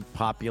own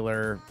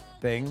popular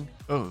thing?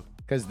 Oh.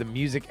 Because the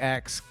music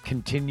acts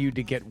continue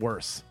to get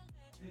worse.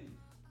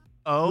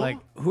 Oh, Like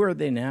who are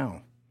they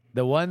now?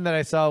 the one that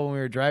I saw when we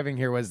were driving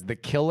here was The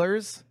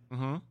Killers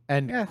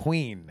and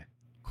Queen.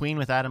 Queen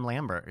with Adam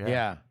Lambert.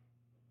 Yeah.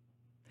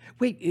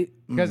 Wait,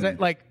 Because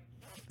like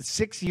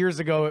 6 years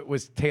ago it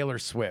was Taylor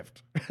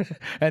Swift.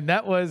 And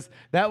that was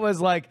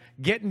like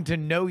getting to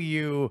know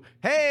you.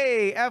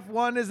 Hey,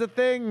 F1 is a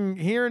thing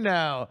here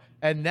now.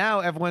 And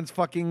now F1's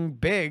fucking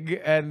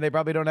big and they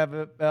probably don't have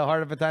a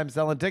hard of a time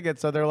selling tickets.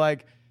 So they're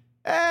like,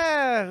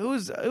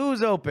 who's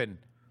open?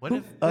 What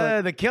if?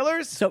 The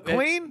Killers? so,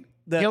 Queen?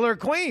 Killer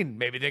Queen.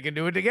 Maybe they can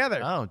do it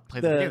together. Oh, play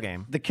the video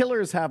game. The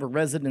Killers have a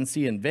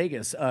residency in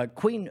Vegas.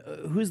 Queen,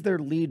 who's their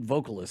lead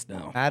vocalist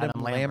now? Adam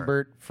Adam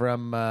Lambert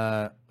from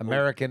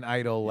American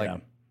Idol like Yeah.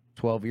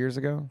 12 years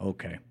ago.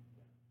 Okay.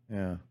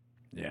 Yeah.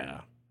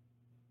 Yeah.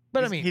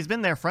 But I mean, he's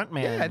been there front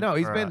man. yeah, no,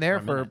 he's been there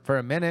for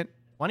a minute.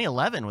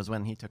 2011 was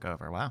when he took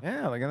over. Wow.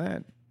 Yeah, look at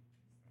that.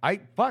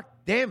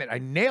 Damn it. I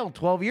nailed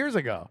 12 years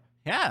ago.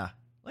 Yeah.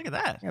 Look at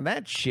that. Look at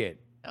that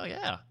shit. Hell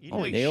yeah. You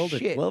Holy know, Nailed a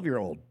shit.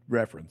 12-year-old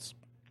reference.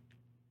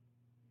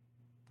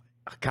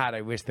 God,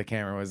 I wish the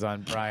camera was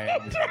on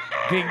Brian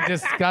being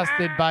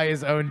disgusted by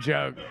his own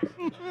joke.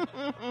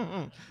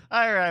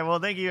 All right. Well,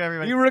 thank you,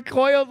 everybody. He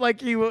recoiled like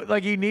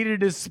he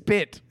needed to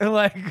spit.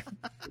 Like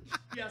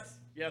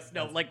Yes,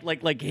 no,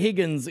 like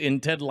Higgins in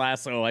Ted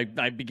Lasso. I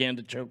began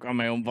to choke on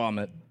my own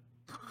vomit.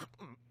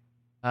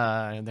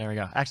 There we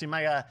go. Actually,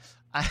 my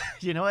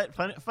you know what?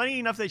 Funny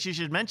enough that you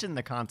should mention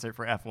the concert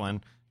for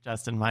F1,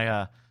 Justin.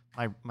 My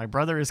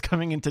brother is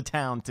coming into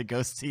town to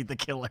go see the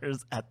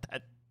Killers at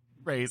that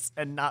race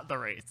and not the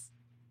race.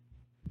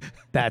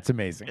 that's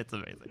amazing. It's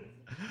amazing.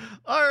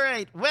 All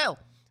right. Well,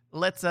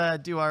 let's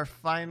do our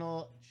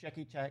final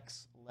checky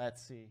checks.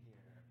 Let's see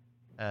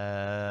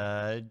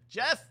here.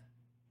 Jeff.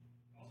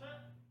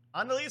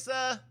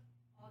 Annalisa.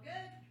 All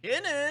good.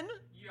 Kinnan.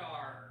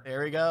 Yar.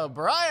 There we go.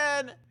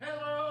 Brian.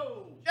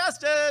 Hello.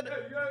 Justin.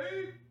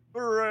 Hey.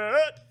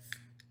 Brett.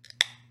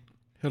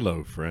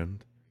 Hello,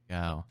 friend.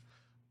 Go.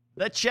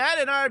 The chat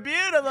in our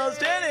beautiful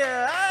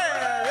studio.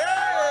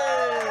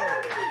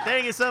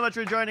 Thank you so much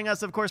for joining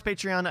us. Of course,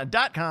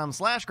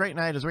 patreon.com/Great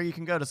Night is where you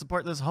can go to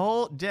support this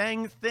whole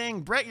dang thing.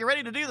 Brett, you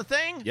ready to do the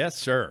thing? Yes,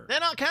 sir.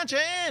 Then I'll count you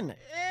in.